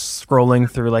just kind of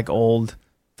scrolling through like old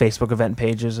Facebook event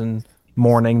pages and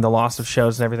mourning the loss of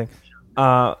shows and everything,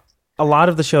 a lot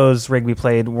of the shows Rigby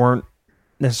played weren't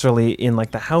necessarily in like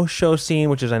the house show scene,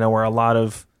 which is I know where a lot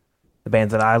of the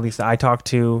bands that at least I talked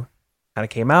to kind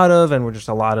of came out of, and were just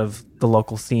a lot of the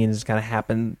local scenes kind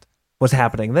of was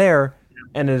happening there,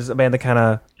 and is a band that kind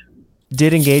of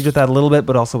did engage with that a little bit,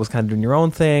 but also was kind of doing your own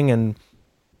thing and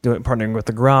partnering with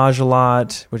the Garage a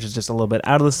lot, which is just a little bit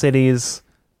out of the cities.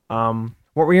 What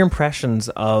were your impressions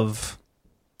of,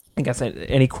 I guess,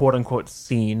 any quote unquote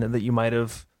scene that you might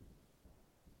have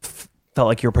felt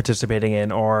like you were participating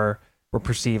in or were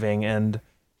perceiving, and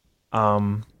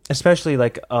especially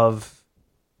like of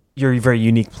your very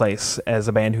unique place as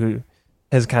a band who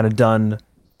has kind of done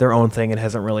their own thing and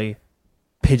hasn't really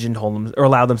pigeonholed them or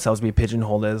allowed themselves to be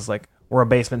pigeonholed as like we're a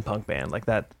basement punk band like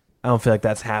that. I don't feel like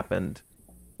that's happened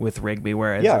with Rigby,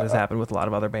 whereas it has happened with a lot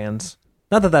of other bands.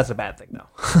 Not that that's a bad thing though.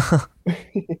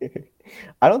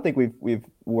 I don't think we've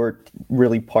worked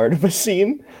really part of a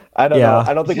scene. I don't know.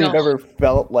 I don't think we've ever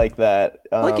felt like that.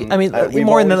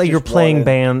 More in that like you're playing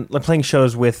playing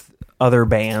shows with other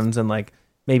bands and like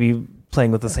maybe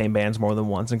playing with the same bands more than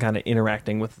once and kind of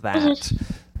interacting with that.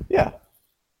 Yeah.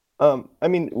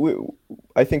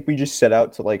 I think we just set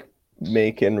out to like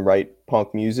make and write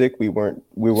punk music. We weren't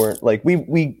like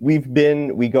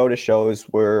we go to shows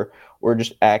where we're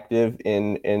just active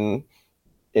in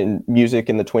music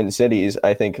in the Twin Cities.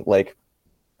 I think like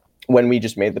when we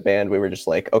just made the band, we were just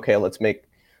like, okay, let's make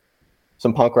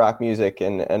some punk rock music,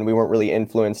 and we weren't really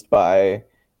influenced by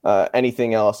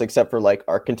anything else except for like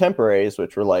our contemporaries,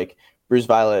 which were like Bruce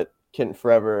Violet, Kitten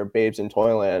Forever, Babes in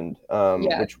Toyland,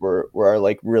 which were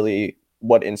like really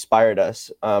what inspired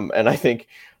us. And I think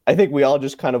we all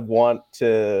just kind of want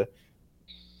to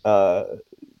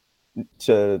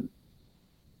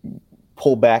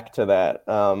pull back to that.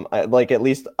 At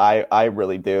least I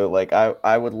really do. Like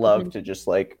I would love to just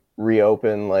like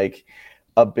reopen like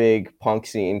a big punk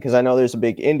scene, because I know there's a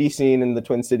big indie scene in the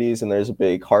Twin Cities and there's a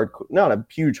big not a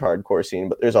huge hardcore scene,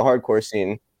 but there's a hardcore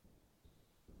scene.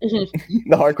 The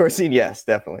hardcore scene, yes,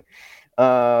 definitely.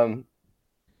 But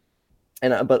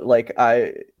like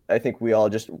I think we all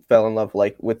just fell in love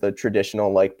like with the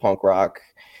traditional like punk rock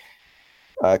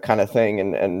kind of thing,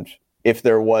 and if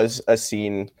there was a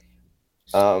scene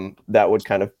that would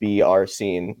kind of be our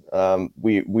scene.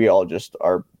 We all just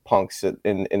are punks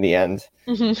in the end.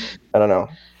 I don't know.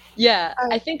 Yeah,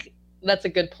 I think that's a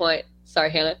good point. Sorry,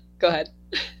 Hannah, go ahead.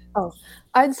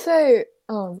 I'd say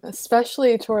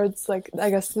especially towards like I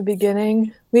guess the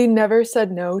beginning, we never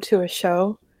said no to a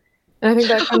show, and I think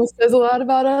that kind of says a lot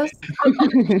about us.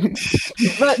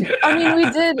 But I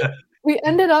mean, we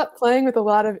ended up playing with a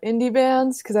lot of indie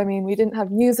bands because I mean we didn't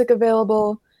have music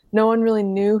available. No one really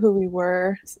knew who we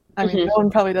were. I mean, no one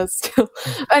probably does still.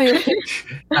 Anyway,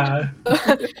 but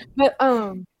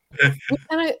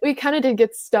we kind of did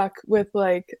get stuck with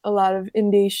like a lot of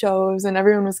indie shows, and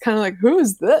everyone was kind of like,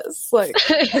 "Who's this? Like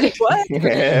what?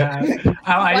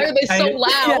 Why are they so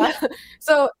loud?" Yeah.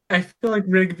 So I feel like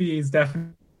Rigby is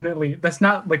definitely that's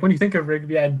not like when you think of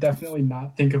Rigby, I definitely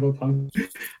not think of a punk.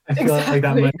 I feel like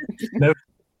that might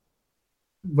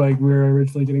like we were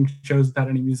originally getting shows without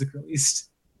any music released.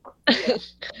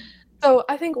 So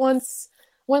I think once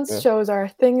shows are a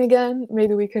thing again,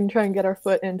 maybe we can try and get our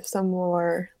foot into some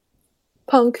more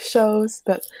punk shows,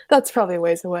 but that's probably a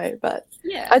ways away. But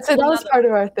yeah, I'd say that was part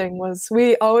of our thing, was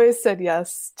we always said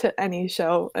yes to any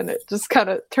show, and it just kind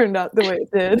of turned out the way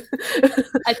it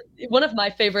did. One of my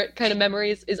favorite kind of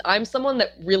memories is I'm someone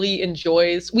that really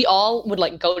enjoys, we all would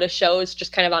like go to shows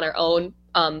just kind of on our own,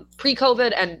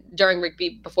 pre-COVID and during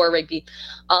Rigby, before Rigby.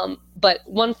 But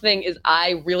one thing is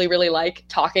I really, really like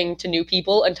talking to new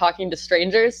people and talking to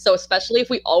strangers. So especially if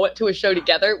we all went to a show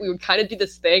together, we would kind of do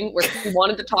this thing where if we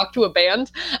wanted to talk to a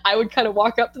band, I would kind of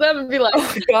walk up to them and be like,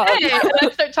 hey, and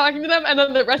I'd start talking to them, and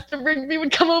then the rest of Rigby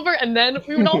would come over, and then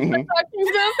we would all start talking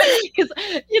to them. Because,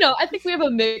 you know, I think we have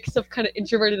a mix of kind of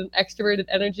introverted and extroverted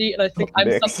energy, and I think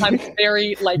I'm sometimes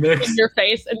very like in your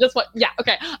face and just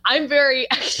I'm very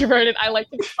extroverted. I like like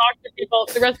to talk to people.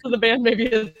 The rest of the band maybe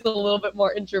is a little bit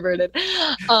more introverted.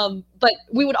 But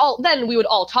we would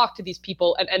all talk to these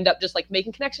people and end up just like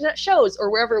making connection at shows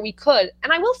or wherever we could.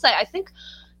 And I will say, I think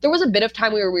there was a bit of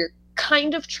time where we were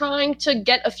kind of trying to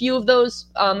get a few of those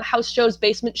house shows,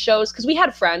 basement shows, because we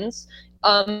had friends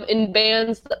in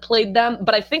bands that played them.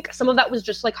 But I think some of that was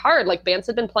just like hard. Like bands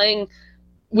had been playing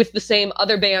with the same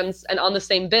other bands and on the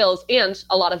same bills, and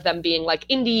a lot of them being like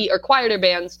indie or quieter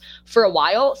bands for a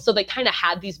while. So they kind of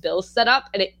had these bills set up,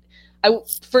 and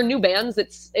for new bands,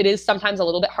 it is sometimes a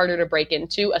little bit harder to break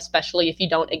into, especially if you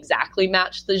don't exactly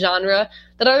match the genre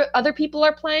that other people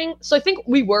are playing. So I think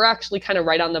we were actually kind of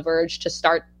right on the verge to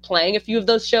start playing a few of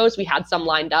those shows. We had some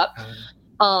lined up.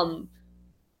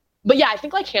 But yeah, I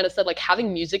think like Hannah said, like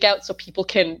having music out so people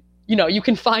can, you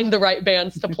can find the right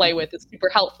bands to play with is super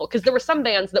helpful, because there were some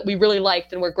bands that we really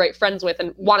liked and were great friends with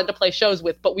and wanted to play shows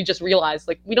with, but we just realized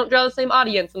like we don't draw the same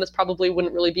audience and this probably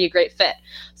wouldn't really be a great fit.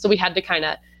 So we had to kind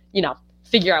of,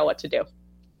 figure out what to do.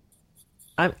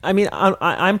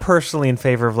 I'm personally in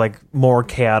favor of like more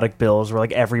chaotic bills where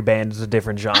like every band is a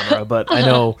different genre, but I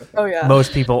know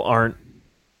most people aren't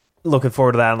looking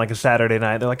forward to that on like a Saturday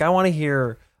night. They're like, I want to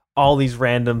hear all these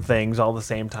random things all the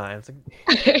same time. It's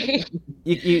like,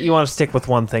 you want to stick with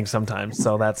one thing sometimes.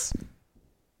 So I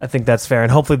think that's fair.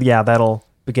 And hopefully, that'll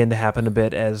begin to happen a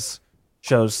bit as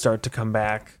shows start to come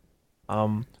back.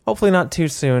 Hopefully not too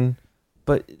soon,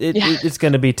 but it's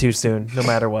going to be too soon no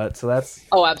matter what. So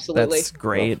absolutely. That's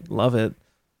great. Love it.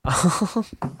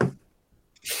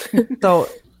 So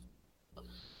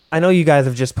I know you guys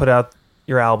have just put out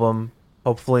your album.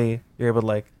 Hopefully you're able to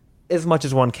like, as much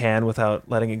as one can without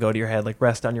letting it go to your head, like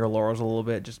rest on your laurels a little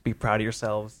bit, just be proud of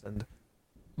yourselves and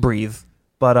breathe.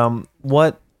 But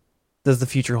what does the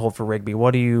future hold for Rigby?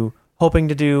 What are you hoping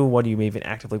to do? What are you maybe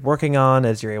actively working on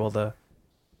as you're able to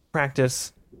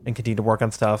practice and continue to work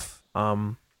on stuff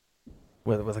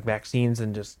with like vaccines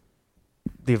and just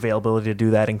the availability to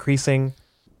do that increasing?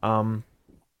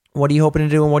 What are you hoping to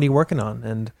do and what are you working on?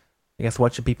 And I guess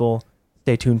what should people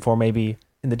stay tuned for maybe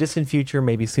in the distant future,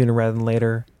 maybe sooner rather than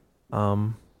later?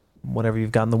 Whatever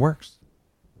you've got in the works.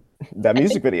 That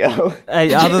music video.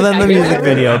 Other than the music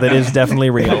video, that is definitely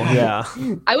real. Yeah.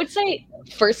 I would say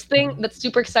first thing that's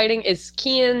super exciting is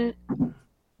Kian.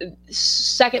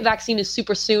 Second vaccine is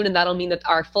super soon, and that'll mean that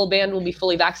our full band will be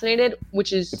fully vaccinated,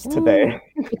 which is today.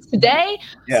 It's today.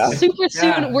 Yeah. Super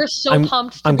soon. Yeah. We're so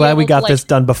pumped. I'm glad we got this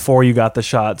done before you got the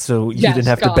shot, so you didn't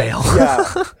have to bail.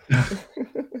 Yeah.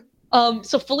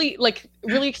 So fully, like,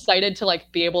 really excited to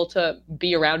like be able to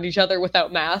be around each other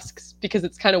without masks, because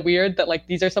it's kind of weird that like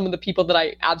these are some of the people that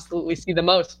I absolutely see the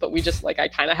most, but we just like I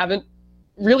kind of haven't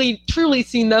really truly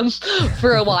seen them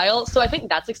for a while. So I think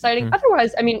that's exciting.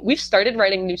 Otherwise, I mean, we've started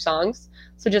writing new songs,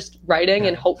 so just writing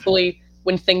and hopefully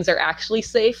when things are actually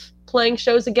safe, playing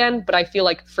shows again. But I feel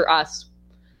like for us,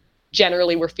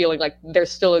 generally we're feeling like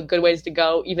there's still a good ways to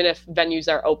go, even if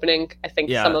venues are opening. I think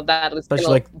some of that is especially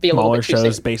like be a smaller little bit too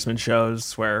shows, soon. basement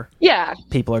shows where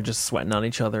people are just sweating on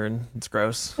each other and it's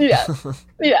gross. Yeah.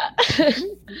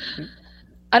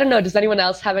 I don't know, does anyone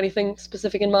else have anything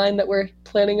specific in mind that we're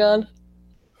planning on?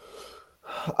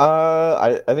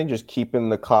 I think just keeping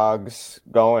the cogs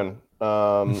going.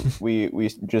 We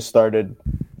just started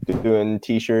doing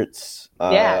t-shirts.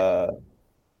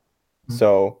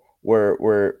 So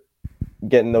we're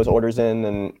getting those orders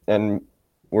in, and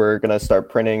we're gonna start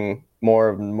printing more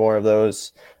of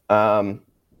those.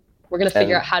 We're gonna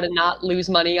figure out how to not lose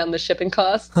money on the shipping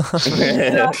costs.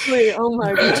 Exactly. Oh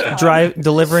my god.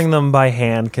 Delivering them by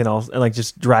hand can also, like,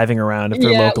 just driving around if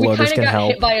they're local orders can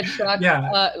help. Hit by a truck,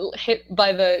 hit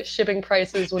by the shipping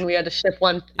prices when we had to ship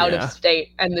one out of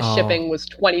state, and the shipping was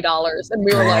 $20, and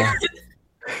we were like,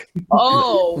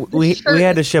 we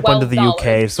had to ship one to the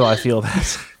UK, so I feel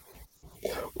that.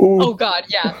 Oh god,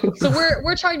 yeah. So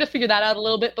we're trying to figure that out a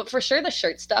little bit, but for sure the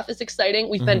shirt stuff is exciting.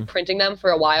 We've been printing them for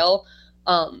a while,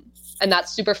 and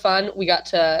that's super fun. We got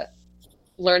to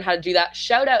learn how to do that.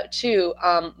 Shout out to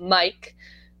Mike,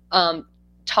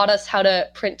 taught us how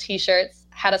to print t-shirts,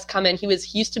 had us come in. He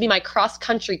used to be my cross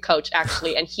country coach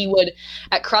actually, and he would,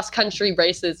 at cross country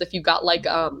races, if you got like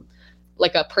a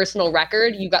personal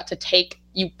record,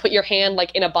 you put your hand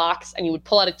like in a box and you would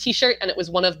pull out a t-shirt, and it was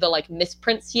one of the like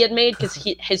misprints he had made, because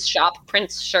his shop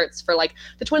prints shirts for like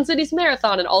the Twin Cities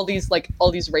Marathon and all these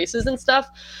races and stuff.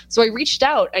 So I reached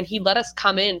out and he let us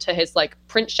come into his like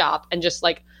print shop and just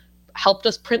like helped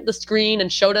us print the screen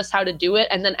and showed us how to do it,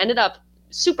 and then ended up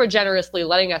super generously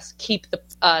letting us keep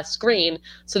the screen,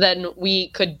 so then we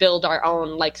could build our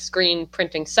own like screen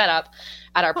printing setup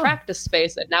at our practice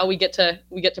space, and now we get to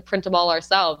print them all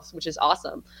ourselves, which is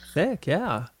awesome. Sick,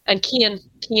 yeah. And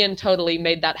Kian totally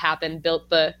made that happen, built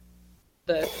the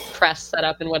press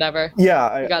setup and whatever.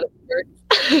 Yeah, We got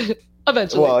it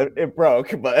eventually. well, it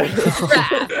broke, but I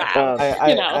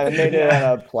made it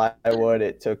out of plywood.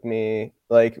 It took me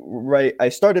I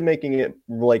started making it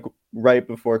like right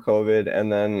before COVID,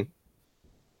 and then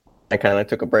I kind of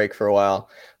took a break for a while.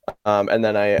 And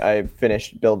then I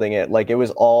finished building it. Like, it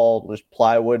was all just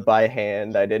plywood by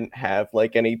hand. I didn't have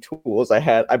like any tools.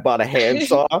 I bought a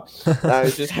handsaw. I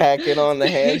was just hacking on the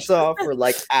handsaw for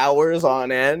like hours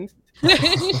on end.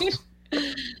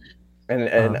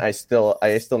 And I still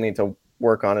need to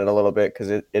work on it a little bit because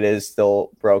it is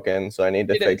still broken, so I need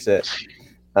to fix it.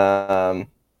 But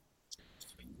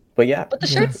yeah. But the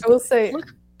shirts I will say,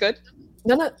 look good.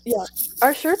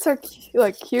 our shirts are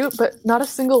like cute, but not a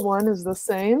single one is the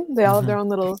same. They all have their own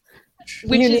little,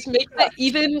 Which unique just makes it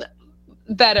even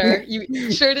better.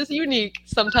 Shirt is unique.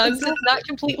 Sometimes it's not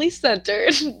completely centered.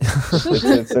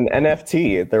 It's an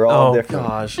NFT. They're all different.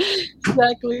 Gosh.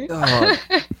 Exactly. Oh.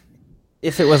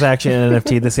 If it was actually an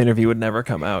NFT, this interview would never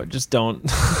come out. Just don't.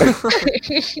 Like,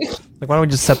 why don't we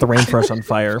just set the rainforest on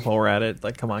fire while we're at it?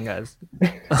 Like, come on, guys.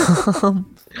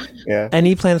 Yeah.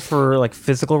 Any plans for like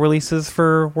physical releases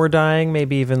for We're Dying?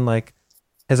 Maybe even like,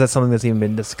 is that something that's even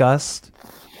been discussed?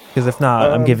 Because if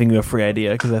not, I'm giving you a free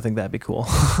idea because I think that'd be cool.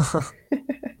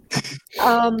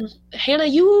 Hannah,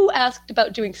 you asked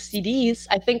about doing CDs.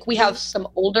 I think we have some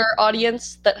older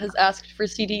audience that has asked for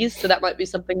CDs, so that might be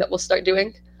something that we'll start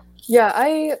doing. Yeah,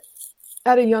 I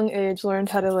at a young age learned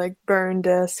how to like burn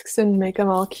discs and make them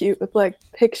all cute with like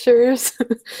pictures.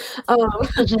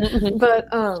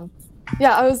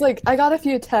 Yeah, I was like, I got a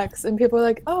few texts and people were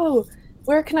like, "Oh,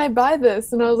 where can I buy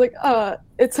this?" And I was like,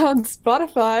 it's on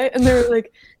Spotify." And they were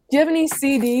like, "Do you have any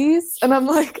CDs?" And I'm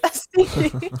like, "A CD?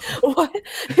 What?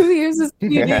 Who uses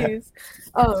CDs?"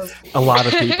 A lot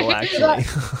of people, actually.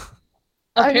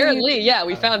 Apparently, yeah,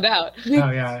 we found out.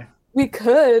 We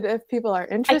could if people are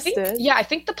interested. I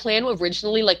think the plan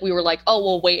originally, like, we were like, oh,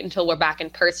 we'll wait until we're back in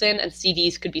person, and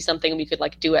CDs could be something we could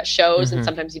like do at shows and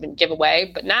sometimes even give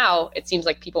away. But now it seems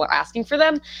like people are asking for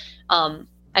them,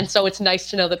 and so it's nice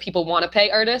to know that people want to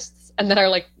pay artists and that are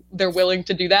like they're willing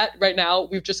to do that. Right now,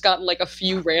 we've just gotten like a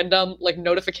few random like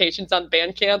notifications on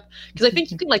Bandcamp because I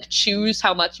think you can like choose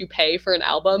how much you pay for an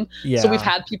album. Yeah. So we've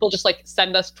had people just like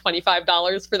send us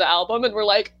 $25 for the album, and we're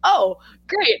like, oh,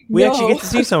 great. We actually get to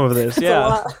see some of this.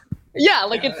 Yeah. Yeah,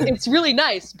 like it's really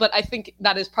nice, but I think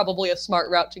that is probably a smart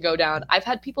route to go down. I've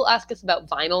had people ask us about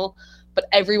vinyl, but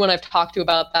everyone I've talked to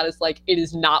about that is like, it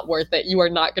is not worth it. You are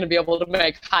not going to be able to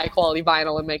make high quality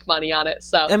vinyl and make money on it.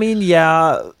 So I mean,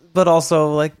 yeah, but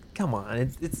also like, come on,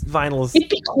 it's vinyl. It'd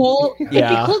be cool. Yeah. It'd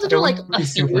be cool to do like a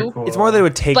few. Cool. It's more that it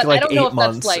would take But I like don't know 8 if that's,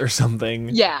 months like- or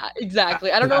something. Yeah,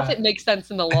 exactly. I don't know if it makes sense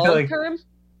in the long term,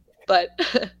 but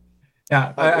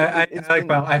Yeah,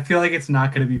 I feel like it's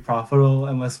not going to be profitable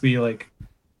unless we like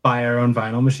buy our own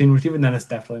vinyl machine, which even then is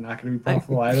definitely not going to be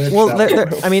profitable either. Well, So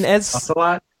I mean, costs a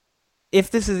lot.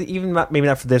 if this is even maybe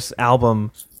not for this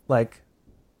album, like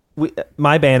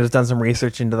my band has done some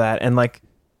research into that, and like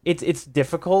it's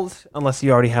difficult unless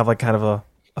you already have like kind of a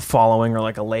following or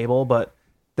like a label. But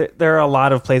there are a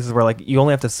lot of places where like you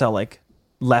only have to sell like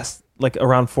less, like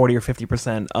around 40 or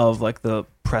 50% of like the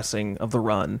pressing of the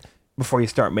run before you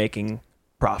start making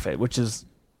profit, which is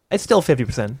it's still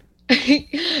 50%.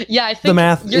 yeah, I think The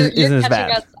math you're isn't as catching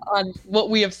bad. us on what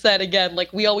we have said again.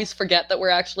 Like, we always forget that we're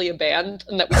actually a band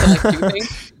and that we can like do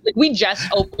things. Like, we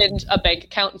just opened a bank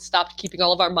account and stopped keeping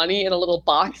all of our money in a little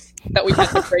box that we had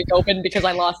to break open because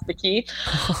I lost the key.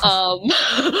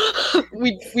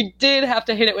 We did have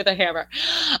to hit it with a hammer.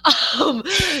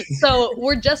 So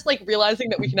we're just like realizing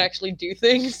that we can actually do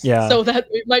things. Yeah. So that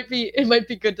it might be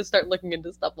good to start looking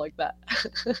into stuff like that.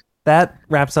 That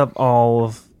wraps up all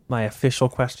of my official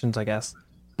questions, I guess.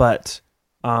 But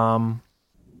I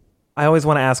always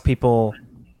want to ask people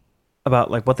about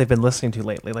like what they've been listening to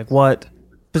lately. Like, what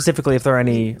specifically, if there are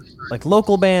any like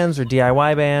local bands or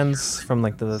DIY bands from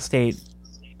like the state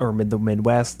or the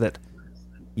Midwest that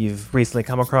you've recently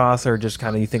come across or just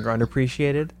kind of you think are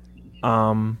underappreciated.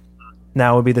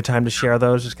 Now would be the time to share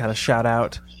those. Just kind of shout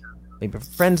out maybe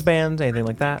friends bands, anything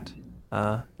like that.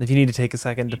 If you need to take a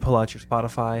second to pull out your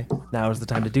Spotify, now is the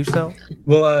time to do so.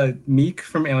 Well, Meek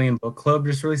from Alien Book Club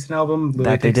just released an album. Lily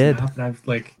That they Takes a did. Nap, and I've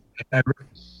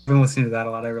been listening to that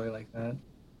a lot. I really like that.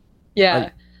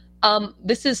 Yeah.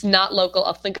 This is not local.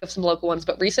 I'll think of some local ones.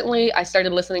 But recently I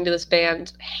started listening to this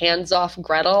band, Hands Off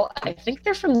Gretel. I think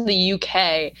they're from the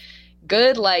UK.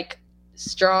 Good, like,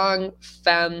 strong,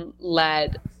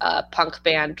 femme-led punk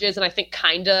band. And I think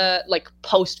kind of like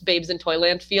post Babes in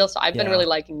Toyland feel. So I've been Yeah. really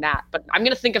liking that. But I'm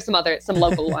going to think of some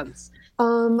local ones.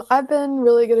 I've been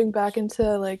really getting back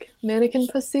into like Mannequin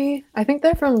Pussy. I think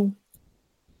they're from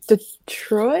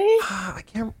Detroit. I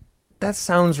can't. That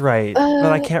sounds right,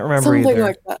 but I can't remember something either.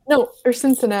 like that. No, or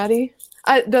Cincinnati.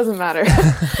 It doesn't matter.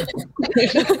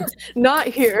 Not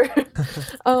here.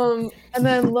 And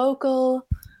then local.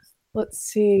 Let's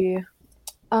see.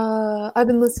 I've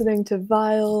been listening to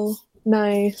Vile,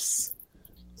 Nice,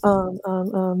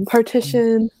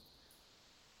 Partition,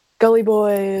 Gully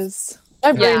Boys.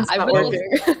 My brain's not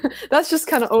working. That's just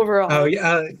kind of overall. Oh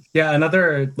yeah.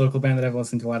 Another local band that I've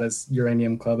listened to a lot is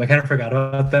Uranium Club. I kind of forgot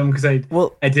about them because I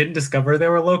didn't discover they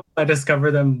were local. I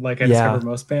discovered them like I discovered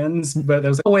most bands, but I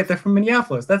was like, oh wait, they're from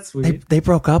Minneapolis. That's sweet. They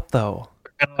broke up though,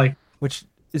 kind of like, which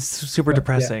is super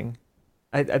depressing.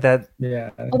 Oh,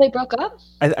 they broke up?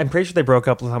 I'm pretty sure they broke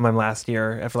up sometime last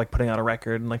year after like putting out a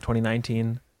record in like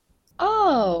 2019.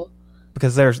 Oh,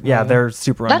 because they're super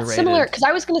underrated. That's similar. Because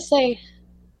I was gonna say.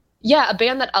 Yeah,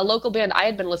 a local band I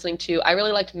had been listening to, I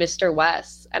really liked Mr.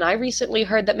 West, and I recently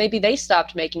heard that maybe they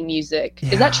stopped making music.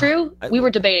 Yeah. Is that true? We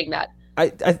were debating that. I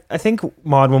think,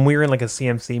 Maud, when we were in like a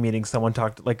CMC meeting, someone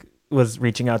was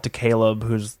reaching out to Caleb,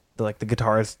 who's the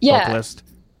guitarist, vocalist.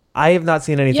 I have not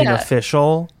seen anything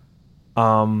official,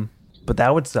 but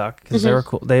that would suck because they were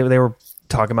cool. They were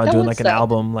talking about doing like an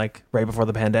album like right before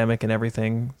the pandemic and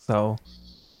everything. So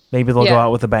maybe they'll go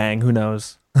out with a bang. Who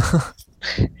knows?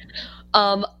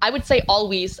 I would say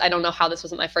always. I don't know how this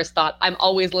wasn't my first thought. I'm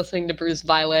always listening to Bruised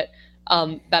Violet.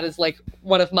 That is like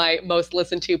one of my most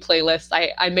listened to playlists.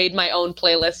 I made my own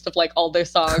playlist of like all their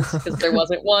songs because there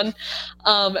wasn't one.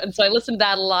 And so I listened to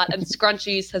that a lot. And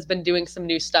Scrunchies has been doing some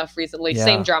new stuff recently. Yeah.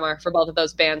 Same drummer for both of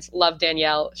those bands. Love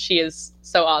Danielle. She is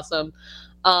so awesome.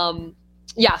 So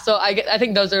I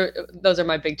think those are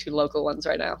my big two local ones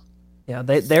right now. Yeah,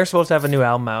 they're supposed to have a new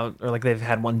album out, or like they've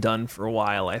had one done for a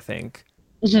while, I think.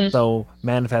 Mm-hmm. So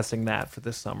manifesting that for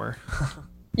this summer.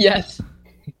 Yes.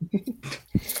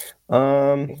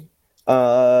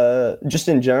 Just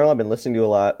in general, I've been listening to a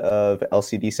lot of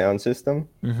LCD Sound System.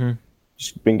 Mm-hmm.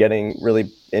 Just been getting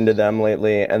really into them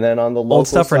lately. And then on the local old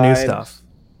stuff side, or new stuff?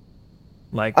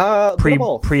 Like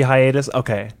pre-hiatus?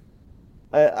 Okay.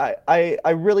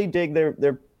 I really dig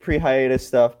their pre-hiatus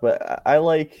stuff, but I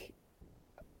like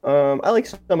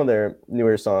some of their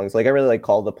newer songs. Like I really like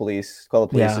Call the Police. Call the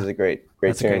Police is a great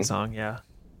That's tune. A great song, yeah.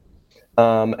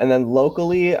 And then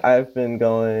locally, I've been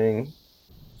going.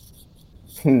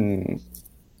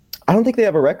 I don't think they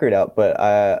have a record out, but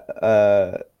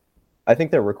I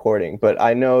think they're recording. But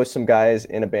I know some guys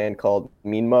in a band called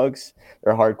Mean Mugs.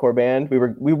 They're a hardcore band.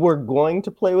 We were going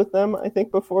to play with them, I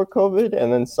think, before COVID,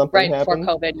 and then something happened.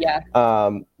 Right before COVID,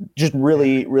 yeah. Just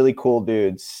really, really cool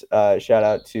dudes. Shout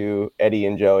out to Eddie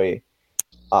and Joey.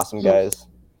 Awesome guys.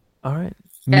 All right.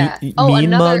 Yeah. Mean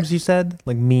Mugs, you said?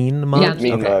 Like Mean Mugs? Yeah,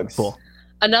 Mean Mugs. Cool.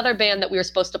 Another band that we were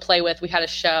supposed to play with, we had a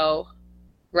show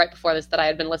right before this that I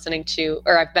had been listening to,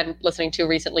 or I've been listening to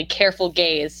recently, Careful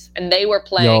Gaze, and they were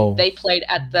playing. They played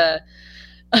at the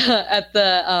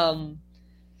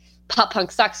Pop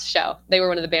Punk Sucks show. They were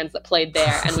one of the bands that played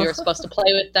there, and we were supposed to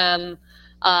play with them.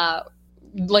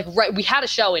 We had a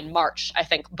show in March, I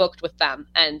think, booked with them,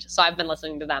 and so I've been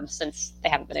listening to them since they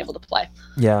haven't been able to play.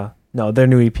 Yeah, no, their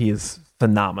new EP is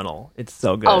phenomenal. It's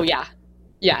so good. Oh yeah,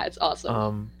 it's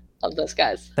awesome. Love those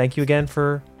guys. Thank you again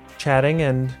for chatting,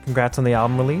 and congrats on the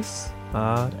album release.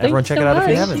 Everyone check it out if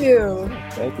you haven't.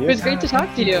 Thank you. It was great to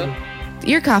talk to you. The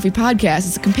Ear Coffee Podcast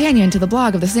is a companion to the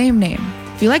blog of the same name.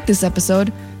 If you like this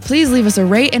episode, please leave us a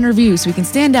rate and review so we can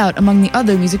stand out among the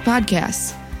other music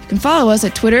podcasts. You can follow us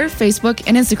at Twitter, Facebook,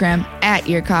 and Instagram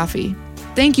 @Ear Coffee.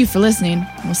 Thank you for listening,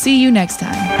 and we'll see you next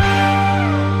time.